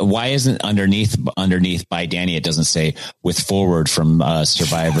 Why isn't underneath by Danny, it doesn't say "with forward from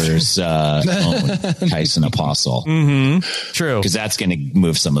Survivor's own Tyson Apostle." True. Because that's going to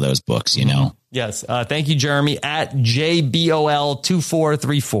move some of those books, you know? Yes. Thank you, Jeremy, at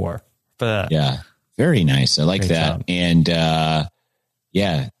JBOL2434 for that. Yeah. Very nice. I like that. Job. And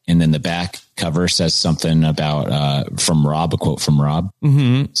and then the back cover says something about from Rob, a quote from Rob.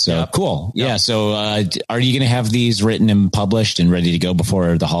 So cool. Yeah. So are you going to have these written and published and ready to go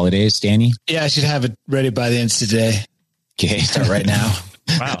before the holidays, Danny? Yeah, I should have it ready by the end of today. Okay. Start right now.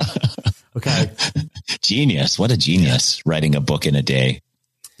 Wow. Okay. Genius. What a genius. Yeah. Writing a book in a day.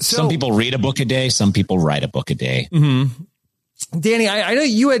 So, some people read a book a day. Some people write a book a day. Danny, I know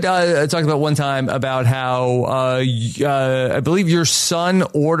you had talked about one time about how I believe your son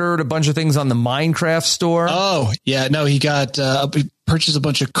ordered a bunch of things on the Minecraft store. Oh, yeah. No, he purchased a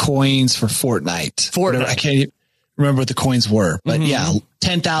bunch of coins for Fortnite. Whatever. I can't even remember what the coins were, but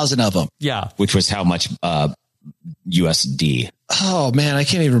 10,000 of them. Yeah. Which was how much USD? Oh, man, I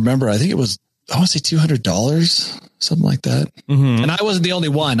can't even remember. I think it was, I want to say $200. Something like that. And I wasn't the only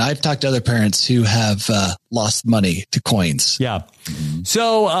one. I've talked to other parents who have lost money to coins. Yeah.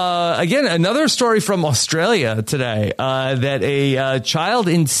 So, again, another story from Australia today, that a child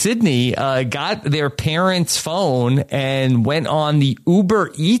in Sydney got their parents' phone and went on the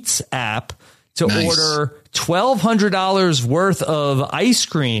Uber Eats app to order $1,200 worth of ice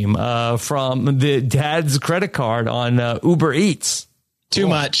cream from the dad's credit card on Uber Eats. Too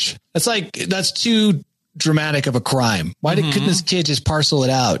much. That's too dramatic of a crime. Why couldn't this kid just parcel it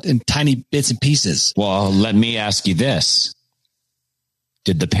out in tiny bits and pieces? Well, let me ask you this.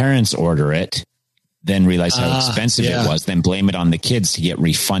 Did the parents order it, then realize how expensive it was, then blame it on the kids to get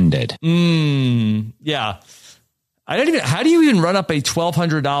refunded? Yeah. How do you even run up a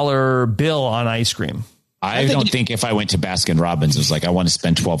 $1,200 bill on ice cream? I don't think if I went to Baskin Robbins, it was like, I want to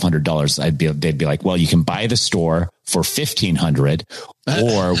spend $1,200. They'd be like, well, you can buy the store for $1,500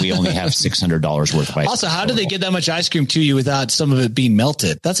 or we only have $600 worth of ice. Also, how do they get that much ice cream to you without some of it being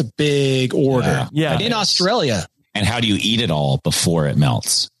melted? That's a big order. Yeah. In Australia. And how do you eat it all before it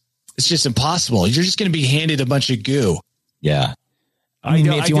melts? It's just impossible. You're just going to be handed a bunch of goo. Yeah. I don't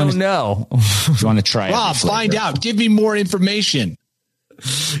know. If you want to try Rob, find out. Give me more information.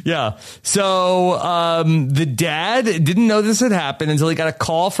 Yeah. So the dad didn't know this had happened until he got a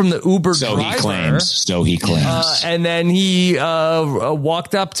call from the Uber driver. So he claims. And then he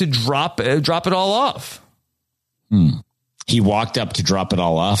walked up to drop it all off. He walked up to drop it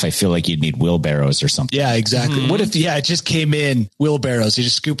all off. I feel like you'd need wheelbarrows or something. Yeah, exactly. What if, it just came in wheelbarrows? He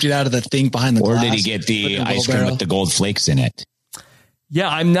just scooped it out of the thing behind the glass. Or did he get the ice cream with the gold flakes in it? Yeah,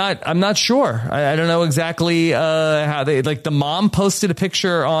 I'm not sure. I don't know exactly how they, like, the mom posted a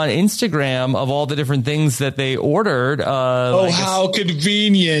picture on Instagram of all the different things that they ordered. How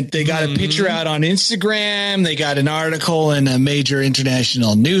convenient. They got a picture out on Instagram. They got an article in a major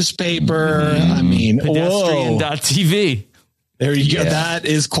international newspaper. I mean, pedestrian.tv. There you go. That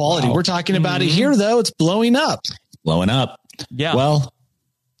is quality. Wow. We're talking about it here, though. It's blowing up. Yeah. Well,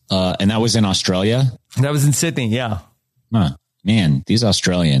 and that was in Australia? That was in Sydney, yeah. Huh. Man, these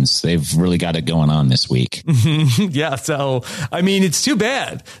Australians, they've really got it going on this week. Yeah. So, I mean, it's too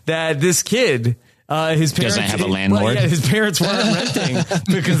bad that this kid, his parents doesn't have a landlord. Well, yeah, his parents weren't renting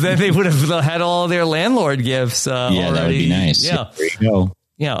because then they would have had all their landlord gifts. That would be nice. Yeah. There you go.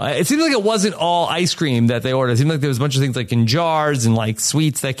 it seemed like it wasn't all ice cream that they ordered. It seemed like there was a bunch of things like in jars and like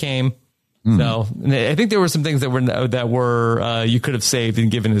sweets that came. So I think there were some things that were you could have saved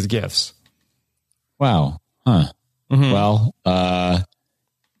and given as gifts. Wow. Huh. Well,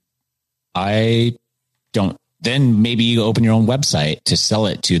 I don't. Then maybe you open your own website to sell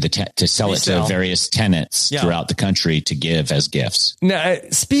it to to various tenants throughout the country to give as gifts. Now,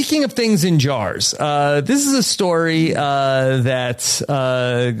 speaking of things in jars, this is a story that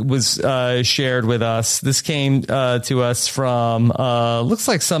was shared with us. This came to us from looks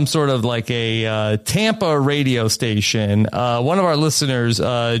like some sort of like a Tampa radio station. One of our listeners,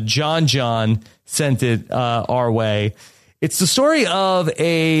 John, sent it our way. It's the story of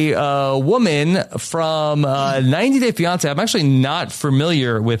a woman from 90 Day Fiancé. I'm actually not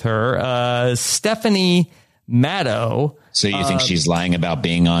familiar with her. Stephanie Matto. So you think she's lying about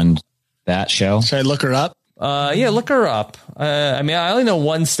being on that show? Should I look her up? Yeah, look her up. I only know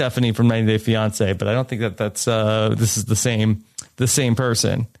one Stephanie from 90 Day Fiancé, but I don't think that's this is the same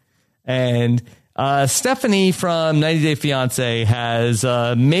person. And Stephanie from 90 Day Fiancé has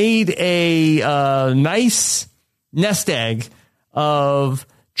made a nice nest egg of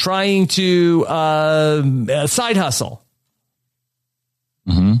trying to side hustle.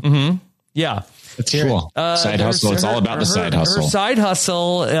 Yeah. That's cool. Side hustle. It's all about the side hustle. Her side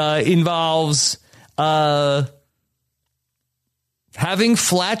hustle involves having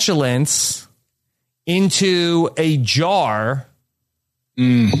flatulence into a jar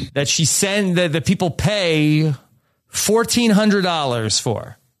that she sent that people pay $1,400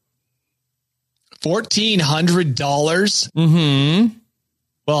 for. $1,400.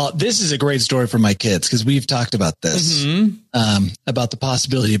 Well, this is a great story for my kids because we've talked about this, about the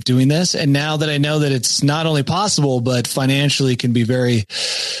possibility of doing this. And now that I know that it's not only possible, but financially can be very,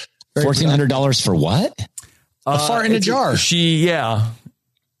 very $1,400 for what? A fart in a jar. A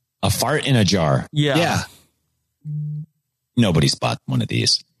fart in a jar. Yeah. Nobody's bought one of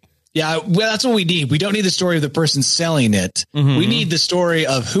these. Yeah, well, that's what we need. We don't need the story of the person selling it. We need the story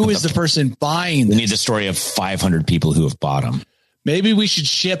of who is the person buying this. We need the story of 500 people who have bought them. Maybe we should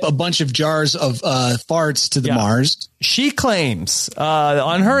ship a bunch of jars of farts to the Mars. She claims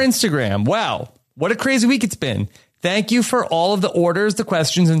on her Instagram, wow, what a crazy week it's been. Thank you for all of the orders, the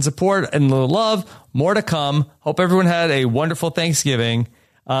questions, and support and the love. More to come. Hope everyone had a wonderful Thanksgiving.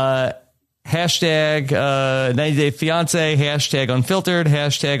 Hashtag 90 Day Fiancé, hashtag unfiltered,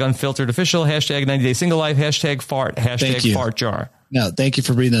 hashtag unfiltered official, hashtag 90 Day Single Life, hashtag fart, hashtag fart jar. No, thank you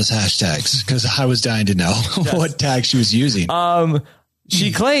for reading those hashtags because I was dying to know what tag she was using.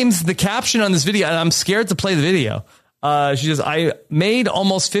 She claims the caption on this video, and I'm scared to play the video. She says, I made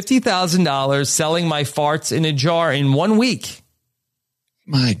almost $50,000 selling my farts in a jar in 1 week.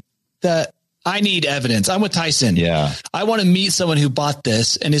 I need evidence. I'm with Tyson. Yeah. I want to meet someone who bought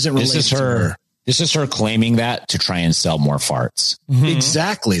this and isn't related to her. This is her claiming that to try and sell more farts.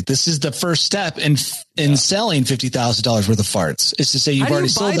 Exactly. This is the first step in selling $50,000 worth of farts is to say you've already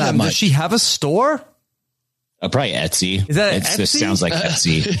sold that much. Does she have a store? Probably Etsy. Is that Etsy? This sounds like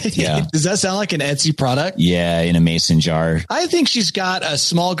Etsy. Yeah. Does that sound like an Etsy product? Yeah, in a mason jar. I think she's got a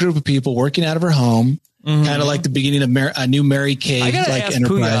small group of people working out of her home. Kind of like the beginning of a new Mary Kay like enterprise.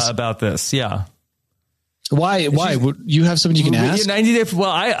 Puya about this. Yeah. Why? Would you have somebody you can ask? 90 Day.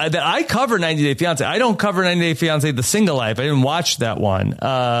 Well, I cover 90 Day Fiancé. I don't cover 90 Day Fiancé The Single Life. I didn't watch that one.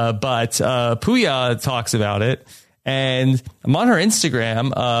 But Puya talks about it, and I'm on her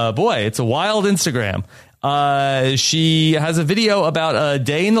Instagram. Boy, it's a wild Instagram. She has a video about a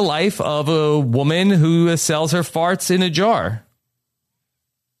day in the life of a woman who sells her farts in a jar.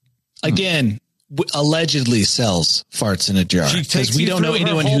 Again, allegedly sells farts in a jar because we don't know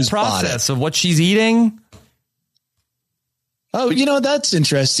anyone who's bought it. Of what she's eating. Oh, that's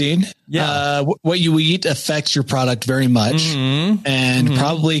interesting. Yeah. What you eat affects your product very much. And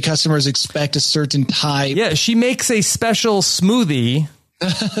probably customers expect a certain type. Yeah. She makes a special smoothie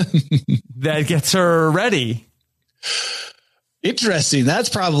that gets her ready. Interesting. That's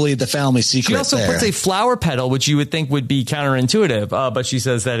probably the family secret. She also puts a flower petal, which you would think would be counterintuitive. But she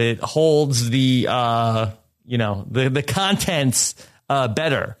says that it holds the contents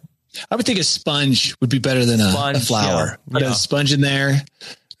better. I would think a sponge would be better than a flower. Put a sponge in there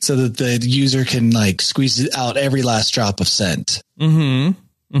so that the user can squeeze out every last drop of scent. Yeah.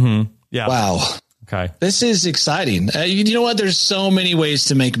 Wow. Okay. This is exciting. You know what? There's so many ways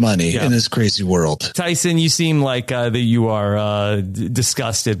to make money in this crazy world. Tyson, you seem like that you are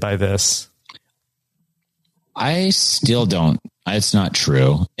disgusted by this. I still don't. It's not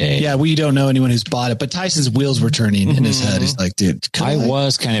true. Yeah, we don't know anyone who's bought it, but Tyson's wheels were turning in his head. He's like, dude, I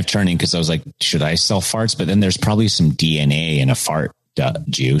was kind of turning because I was like, should I sell farts? But then there's probably some DNA in a fart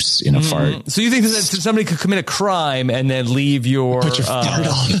juice in a fart. So you think that somebody could commit a crime and then leave your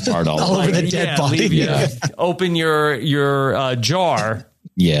fart all over the dead body? Open your jar.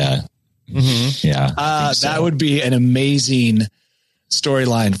 Yeah. Mm-hmm. Yeah. That would be an amazing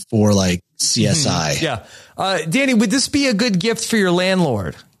storyline for like CSI. Yeah. Danny, would this be a good gift for your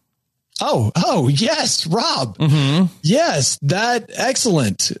landlord? Oh, yes, Rob. Yes,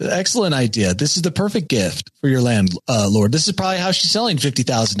 excellent idea. This is the perfect gift for your landlord. This is probably how she's selling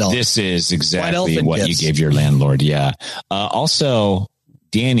 $50,000. This is exactly what you gave your landlord. Yeah. Also,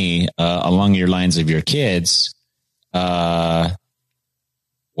 Danny, along your lines of your kids, what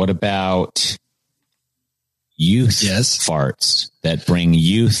about youth farts that bring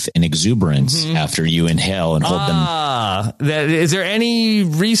youth and exuberance after you inhale and hold them? Is there any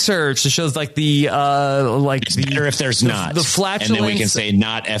research that shows like it's better if there's not the flatulence, and then we can say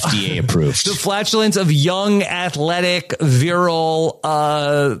not FDA approved. The flatulence of young, athletic, virile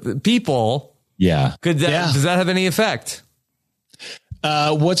people. Yeah. Does that have any effect?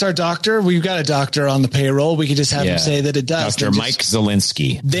 What's our doctor? We've got a doctor on the payroll. We can just have him say that it does. Dr. Mike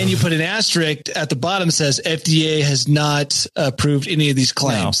Zielinski. Then you put an asterisk at the bottom that says FDA has not approved any of these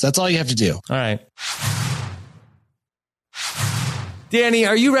claims. No. That's all you have to do. All right. Danny,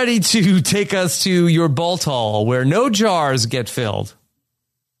 are you ready to take us to your bolt hole where no jars get filled?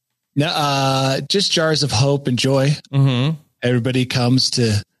 No, just jars of hope and joy. Everybody comes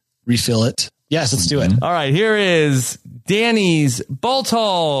to refill it. Yes, let's do it. All right, here is Danny's bolt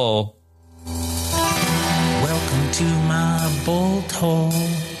hole. Welcome to my bolt hole.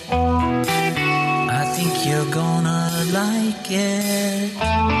 I think you're gonna like it.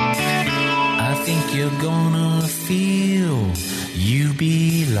 I think you're gonna feel you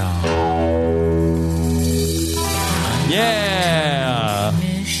belong. Yeah.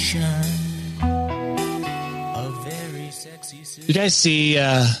 You guys see,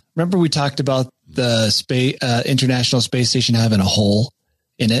 remember we talked about the International Space Station having a hole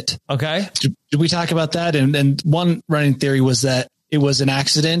in it? Okay. Did we talk about that? And one running theory was that it was an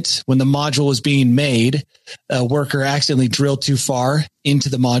accident. When the module was being made, a worker accidentally drilled too far into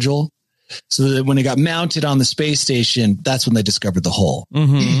the module. So that when it got mounted on the space station, that's when they discovered the hole.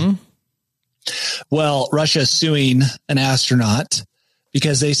 Well, Russia is suing an astronaut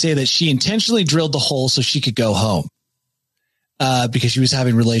because they say that she intentionally drilled the hole so she could go home. Because she was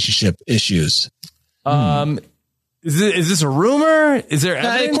having relationship issues. Is this a rumor? Is there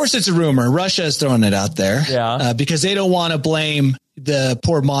evidence? Of course it's a rumor. Russia is throwing it out there. Yeah. Because they don't want to blame the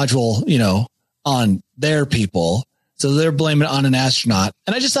poor module, on their people. So they're blaming it on an astronaut.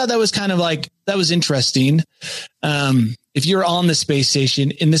 And I just thought that was kind of that was interesting. If you're on the space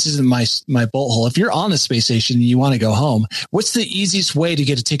station, and this isn't my bolt hole, if you're on the space station and you want to go home, what's the easiest way to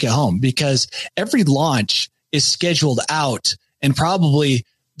get a ticket home? Because every launch is scheduled out. And probably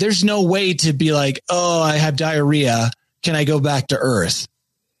there's no way to be like, oh, I have diarrhea. Can I go back to Earth?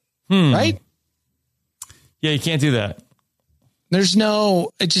 Right? Yeah, you can't do that.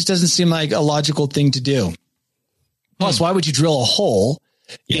 It just doesn't seem like a logical thing to do. Plus, why would you drill a hole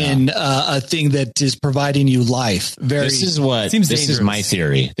in a thing that is providing you life? This is my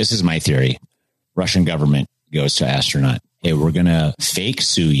theory. This is my theory. Russian government goes to astronaut. Hey, we're going to fake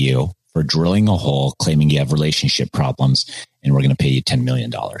sue you for drilling a hole, claiming you have relationship problems, and we're going to pay you $10 million.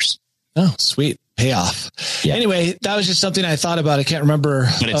 Oh, sweet. Payoff. Yeah. Anyway, that was just something I thought about. I can't remember.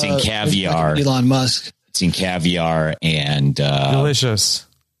 But it's in caviar. Elon Musk. It's in caviar and... delicious.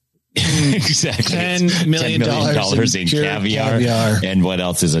 Exactly. $10 million in caviar. And what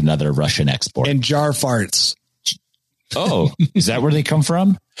else is another Russian export? And jar farts. Oh, is that where they come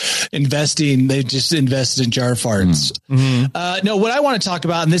from? Investing. They just invested in jar farts. No, what I want to talk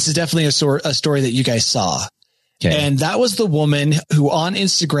about, and this is definitely a story that you guys saw. Okay. And that was the woman who on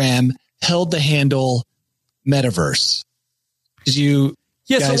Instagram held the handle Metaverse. Did you?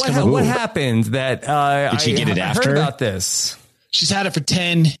 Yeah. So what happened that, did she get it after? I heard about this. She's had it for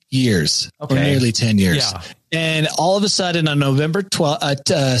 10 years or nearly 10 years. Yeah. And all of a sudden on November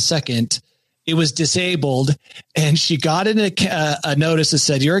 2nd, it was disabled, and she got a notice that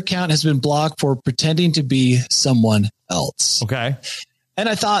said your account has been blocked for pretending to be someone else. Okay. And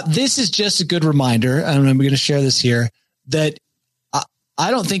I thought this is just a good reminder, and I'm going to share this here, that I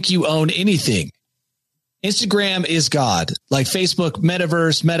don't think you own anything. Instagram is God, like Facebook,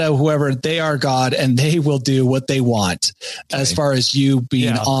 Metaverse, Meta, whoever, they are God, and they will do what they want as far as you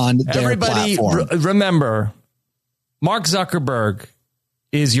being on their platform. Remember, Mark Zuckerberg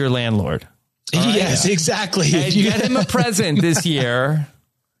is your landlord. Right? Yes, exactly. And get him a present this year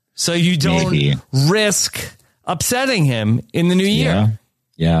so you don't risk upsetting him in the new year.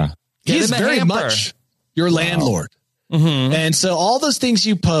 Yeah. He is very much your landlord. Mm-hmm. And so all those things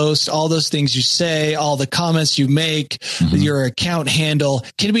you post, all those things you say, all the comments you make, your account handle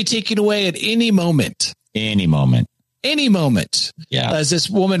can be taken away at any moment. Any moment. Yeah. As this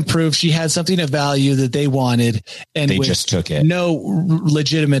woman proved, she had something of value that they wanted, and they just took it. No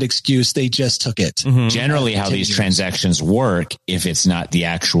legitimate excuse. They just took it. Mm-hmm. Generally, how these transactions work, if it's not the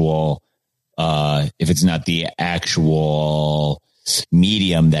actual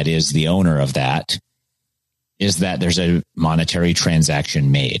medium that is the owner of that, is that there's a monetary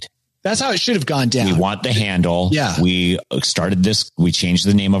transaction made. That's how it should have gone down. We want the handle. Yeah. We started this. We changed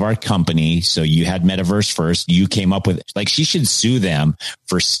the name of our company. So you had Metaverse first. You came up with it. Like, she should sue them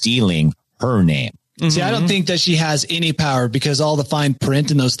for stealing her name. Mm-hmm. See, I don't think that she has any power, because all the fine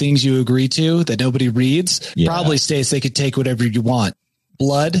print and those things you agree to that nobody reads probably states they could take whatever you want.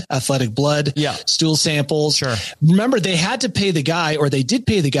 Blood, athletic blood, stool samples. Sure. Remember, they had to pay the guy, or they did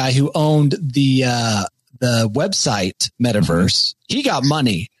pay the guy who owned the website Metaverse. He got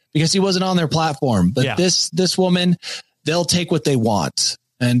money because he wasn't on their platform. But this woman, they'll take what they want.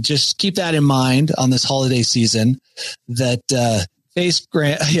 And just keep that in mind on this holiday season, that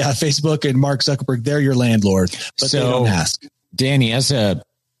Facebook and Mark Zuckerberg, they're your landlord, but they don't ask. Danny, as a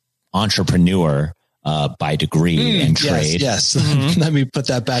entrepreneur by degree and trade. Yes. Let me put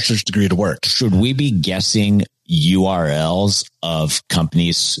that bachelor's degree to work. Should we be guessing URLs of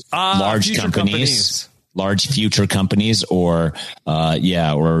companies, large companies, large future companies, or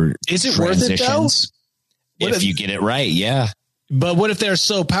is it worth it though? If you get it right, yeah. But what if they're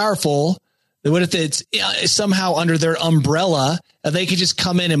so powerful? What if it's somehow under their umbrella and they could just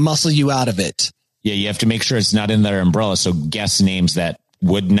come in and muscle you out of it? Yeah, you have to make sure it's not in their umbrella. So guess names that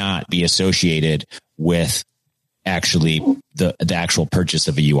would not be associated with actually the actual purchase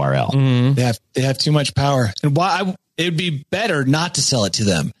of a URL. Mm-hmm. They have too much power. And it would be better not to sell it to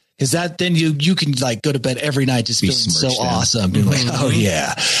them. Because then you can like go to bed every night just feeling so awesome. Being like, oh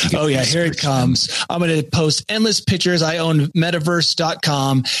yeah, here it comes. I'm going to post endless pictures. I own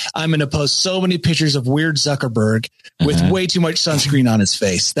metaverse.com. I'm going to post so many pictures of weird Zuckerberg with way too much sunscreen on his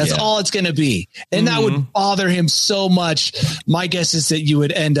face. That's all it's going to be. And that would bother him so much. My guess is that you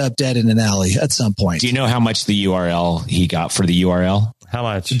would end up dead in an alley at some point. Do you know how much the URL he got for the URL? How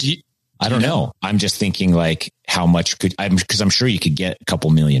much? I don't know. I'm just thinking like how much because I'm sure you could get a couple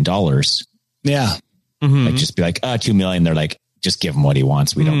 $1 million. Yeah. Mm-hmm. Like just be like, $2 million. They're like, just give him what he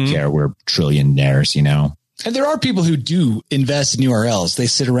wants. We don't care. We're trillionaires, you know? And there are people who do invest in URLs. They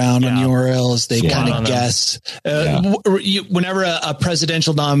sit around on URLs. They kind of guess. Whenever a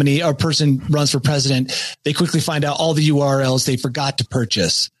presidential nominee or person runs for president, they quickly find out all the URLs they forgot to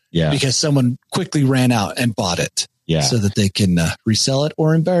purchase because someone quickly ran out and bought it so that they can resell it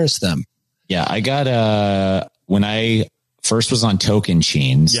or embarrass them. Yeah, I got when I first was on Token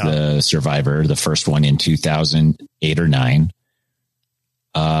Chains, the Survivor, the first one in 2008 or 9.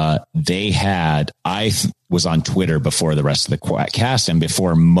 I was on Twitter before the rest of the cast and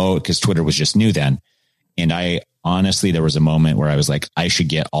before because Twitter was just new then. And I honestly, there was a moment where I was like, I should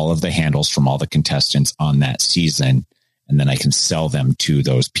get all of the handles from all the contestants on that season, and then I can sell them to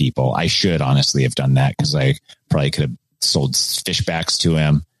those people. I should honestly have done that, because I probably could have sold fishbacks to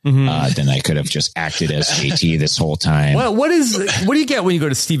him. Mm-hmm. Then I could have just acted as JT this whole time. Well, what do you get when you go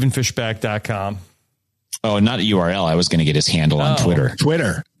to StephenFishback.com? Oh, not a URL. I was going to get his handle on Twitter,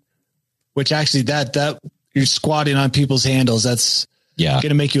 which actually that you're squatting on people's handles. That's going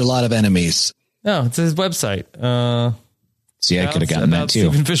to make you a lot of enemies. No, it's his website. See, I could have gotten that too.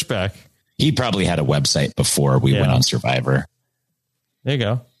 Stephen Fishback. He probably had a website before we went on Survivor. There you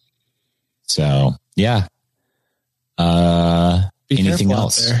go. So, yeah. Anything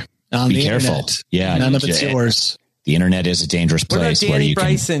else? Be careful. Internet. Yeah. None of it's yours. The internet is a dangerous place. What about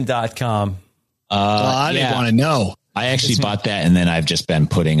DannyBryson.com? I didn't want to know. I actually bought that, and then I've just been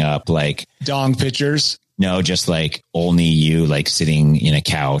putting up like dong pictures. No, just like only you like sitting in a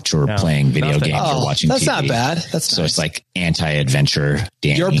couch or playing video games or watching that's TV. That's not bad. That's so nice. It's like anti-adventure.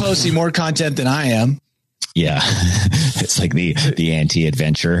 Danny. You're posting more content than I am. Yeah. It's like the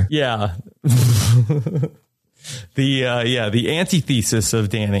anti-adventure. Yeah. The antithesis of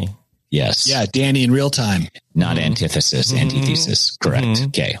Danny. Yes. Yeah. Danny in real time. Not antithesis, antithesis. Correct.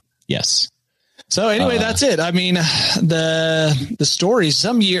 Okay. Yes. So anyway, that's it. I mean, the stories,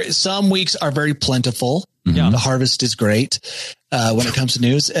 some weeks are very plentiful. Yeah. The harvest is great when it comes to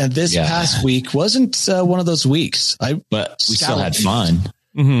news. And this past week wasn't one of those weeks. But we still had fun.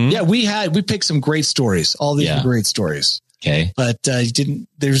 Mm-hmm. Yeah, we picked some great stories. All these were great stories. Okay. But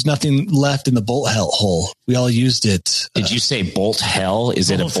there's nothing left in the bolt hole. We all used it. Did you say bolt hell? Is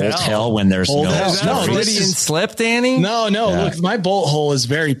it a bolt hell when there's no Freudian slip, Danny? No. Look, my bolt hole is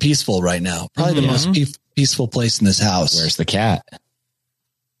very peaceful right now. Probably the most peaceful place in this house. Where's the cat?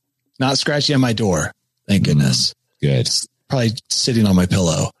 Not scratching on my door. Thank goodness. Good. It's probably sitting on my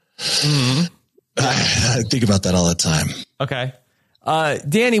pillow. I think about that all the time. Okay.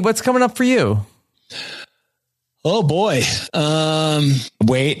 Danny, what's coming up for you? Oh boy.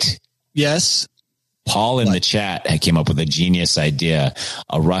 Wait. Yes. Paul in the chat came up with a genius idea,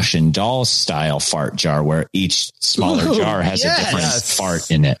 a Russian doll style fart jar where each smaller jar has a different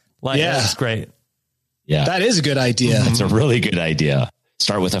fart in it. That's great. Yeah. That is a good idea. It's a really good idea.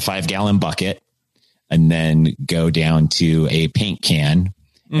 Start with a 5-gallon bucket and then go down to a paint can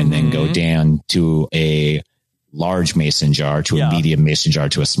and then go down to a large mason jar, to a medium mason jar,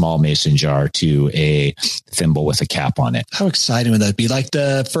 to a small mason jar, to a thimble with a cap on it. How exciting would that be? Like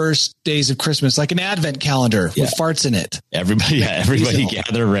the first days of Christmas, like an advent calendar with farts in it. Everybody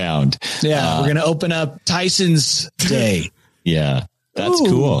gather around. Yeah. We're going to open up Tyson's Day. Yeah. That's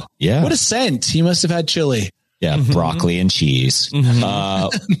cool. Yeah. What a scent. He must have had chili. Yeah. Broccoli and cheese.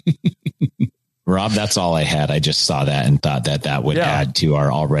 Rob, that's all I had. I just saw that and thought that would add to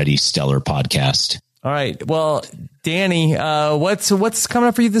our already stellar podcast. All right. Well, Danny, what's coming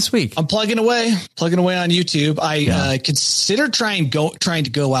up for you this week? I'm plugging away on YouTube. I consider trying to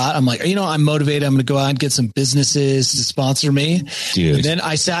go out. I'm like, I'm motivated. I'm going to go out and get some businesses to sponsor me. Dude. And then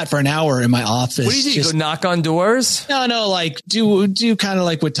I sat for an hour in my office. What do you do? Go knock on doors? No, like do kind of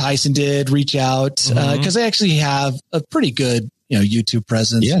like what Tyson did, reach out. Cause I actually have a pretty good, YouTube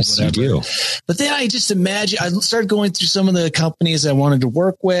presence. Yes, you do. But then I just imagine I started going through some of the companies I wanted to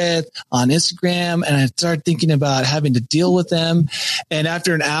work with on Instagram, and I started thinking about having to deal with them. And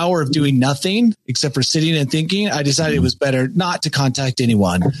after an hour of doing nothing except for sitting and thinking, I decided it was better not to contact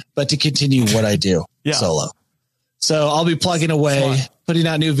anyone, but to continue what I do solo. So I'll be plugging away, putting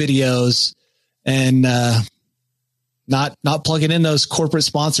out new videos, and not plugging in those corporate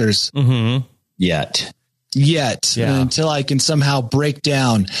sponsors yet until I can somehow break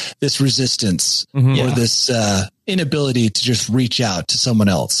down this resistance or this inability to just reach out to someone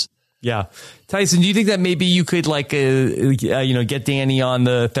else. Yeah. Tyson, do you think that maybe you could get Danny on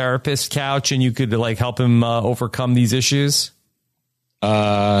the therapist couch and you could help him overcome these issues?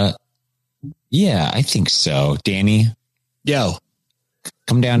 Yeah, I think so. Danny,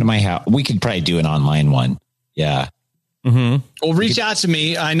 come down to my house. We could probably do an online one. Yeah. Well, reach out to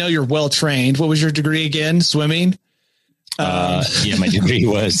me. I know you're well trained. What was your degree again? Swimming? My degree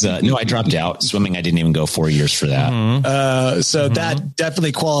was no, I dropped out. Swimming, I didn't even go 4 years for that. So that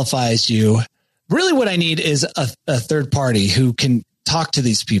definitely qualifies you. Really, what I need is a third party who can talk to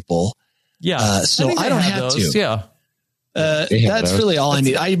these people. Yeah. So I don't have to. Yeah. That's really all I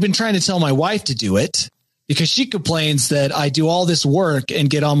need. I've been trying to tell my wife to do it because she complains that I do all this work and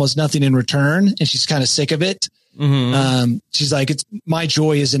get almost nothing in return, and she's kind of sick of it. She's like, my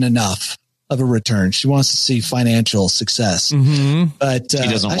joy isn't enough of a return. She wants to see financial success, but she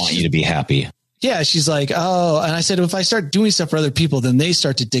doesn't want you to be happy. Yeah. She's like, oh, and I said, if I start doing stuff for other people, then they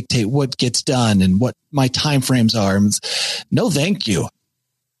start to dictate what gets done and what my time frames are. No, thank you.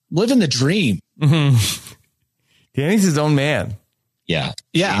 Living the dream. Danny's his own man. Yeah.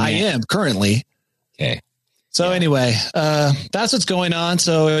 Yeah, I am currently. Okay. So anyway, that's what's going on.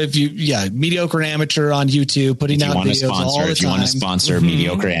 So if Mediocre and Amateur on YouTube, putting out videos all the time. If you want to sponsor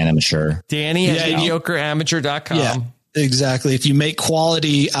Mediocre and Amateur, Danny at mediocreamateur.com. Yeah, exactly. If you make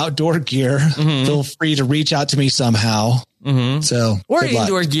quality outdoor gear, feel free to reach out to me somehow. So or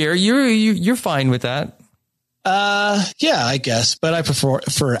indoor gear, you're fine with that. Yeah, I guess, but I prefer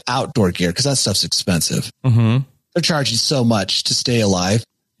for outdoor gear because that stuff's expensive. They're charging so much to stay alive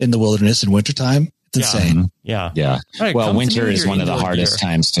in the wilderness in wintertime. It's insane. Yeah. Right, well, winter is one of the hardest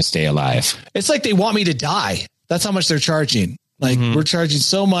times to stay alive. It's like they want me to die. That's how much they're charging. Like we're charging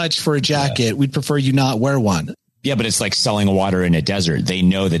so much for a jacket. We'd prefer you not wear one. Yeah, but it's like selling water in a desert. They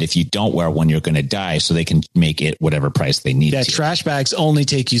know that if you don't wear one, you're going to die. So they can make it whatever price they need. Yeah, trash bags only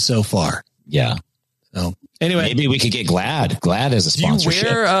take you so far. Yeah. So anyway, maybe we could get Glad as a sponsorship. Do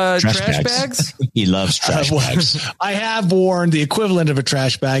you wear trash bags? He loves trash bags. I have worn the equivalent of a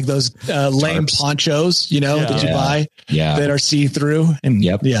trash bag, those lame ponchos, that you buy that are see-through. And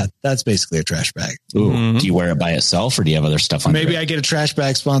that's basically a trash bag. Ooh. Do you wear it by itself or do you have other stuff on Maybe I get a trash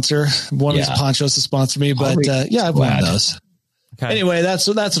bag sponsor, one of these ponchos to sponsor me, but I've worn those. Okay. Anyway, that's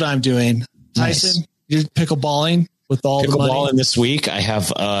what I'm doing. Tyson, you're pickleballing. With all the money. Pickleballing this week, I have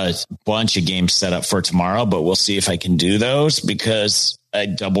a bunch of games set up for tomorrow, but we'll see if I can do those because I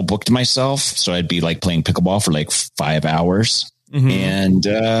double booked myself. So I'd be playing pickleball for 5 hours. And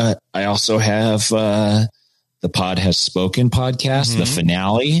I also have the Pod Has Spoken podcast, the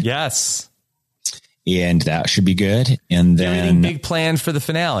finale. Yes. And that should be good. And then anything big planned for the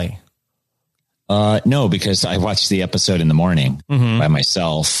finale? No, because I watched the episode in the morning by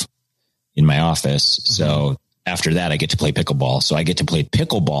myself in my office. So after that, I get to play pickleball. So I get to play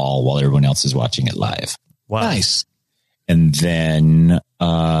pickleball while everyone else is watching it live. Wow. Nice. And then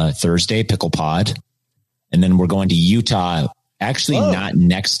Thursday, Pickle Pod. And then we're going to Utah. Actually, not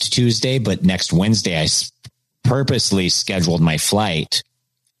next Tuesday, but next Wednesday. I purposely scheduled my flight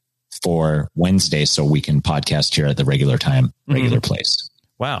for Wednesday so we can podcast here at the regular time, regular place.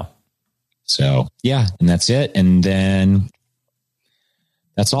 Wow. So, yeah, and that's it. And then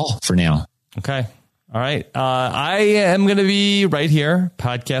that's all for now. Okay. All right. I am going to be right here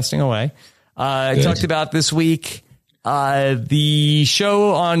podcasting away. I talked about this week the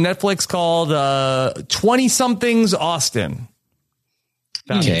show on Netflix called 20-somethings Austin.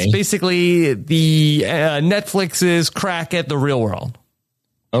 Okay. It's basically the Netflix's crack at the real world.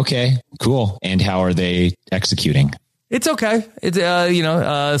 Okay, cool. And how are they executing? It's okay. It's,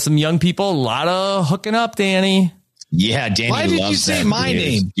 some young people, a lot of hooking up, Danny. Yeah, Danny. Why did you say my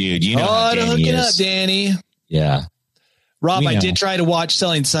name? Dude, you know how Danny hooking is. up, Danny. Yeah. Rob, I did try to watch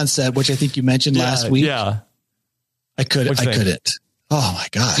Selling Sunset, which I think you mentioned last week. Yeah. I couldn't. Oh my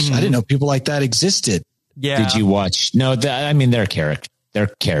gosh. I didn't know people like that existed. Yeah. Did you watch? No, they're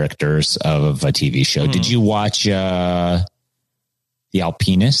characters of a TV show. Did you watch The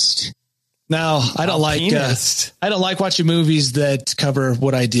Alpinist? No, I don't I don't like watching movies that cover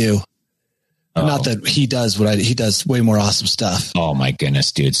what I do. Oh. Not that he does he does way more awesome stuff. Oh my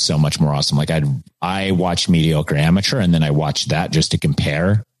goodness, dude. So much more awesome. Like I watched Mediocre Amateur and then I watched that just to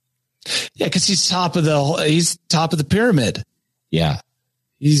compare. Yeah. Cause he's top of the pyramid. Yeah.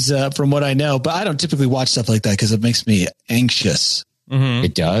 He's from what I know, but I don't typically watch stuff like that because it makes me anxious. Mm-hmm.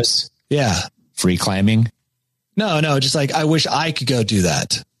 It does. Yeah. Free climbing. No, just like, I wish I could go do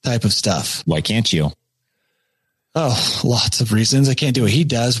that type of stuff. Why can't you? Oh, lots of reasons. I can't do what he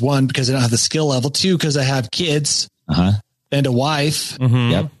does. One, because I don't have the skill level. Two, because I have kids and a wife.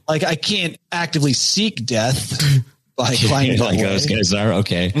 Mm-hmm. Yep. Like I can't actively seek death by climbing. Like those guys are.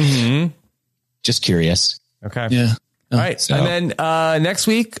 Okay. Mm-hmm. Just curious. Okay. Yeah. All right. So. And then next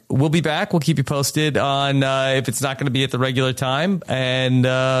week, we'll be back. We'll keep you posted on if it's not going to be at the regular time.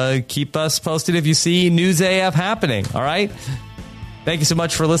 And keep us posted if you see News AF happening. All right. Thank you so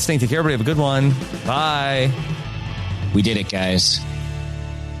much for listening. Take care, everybody. Have a good one. Bye. We did it, guys.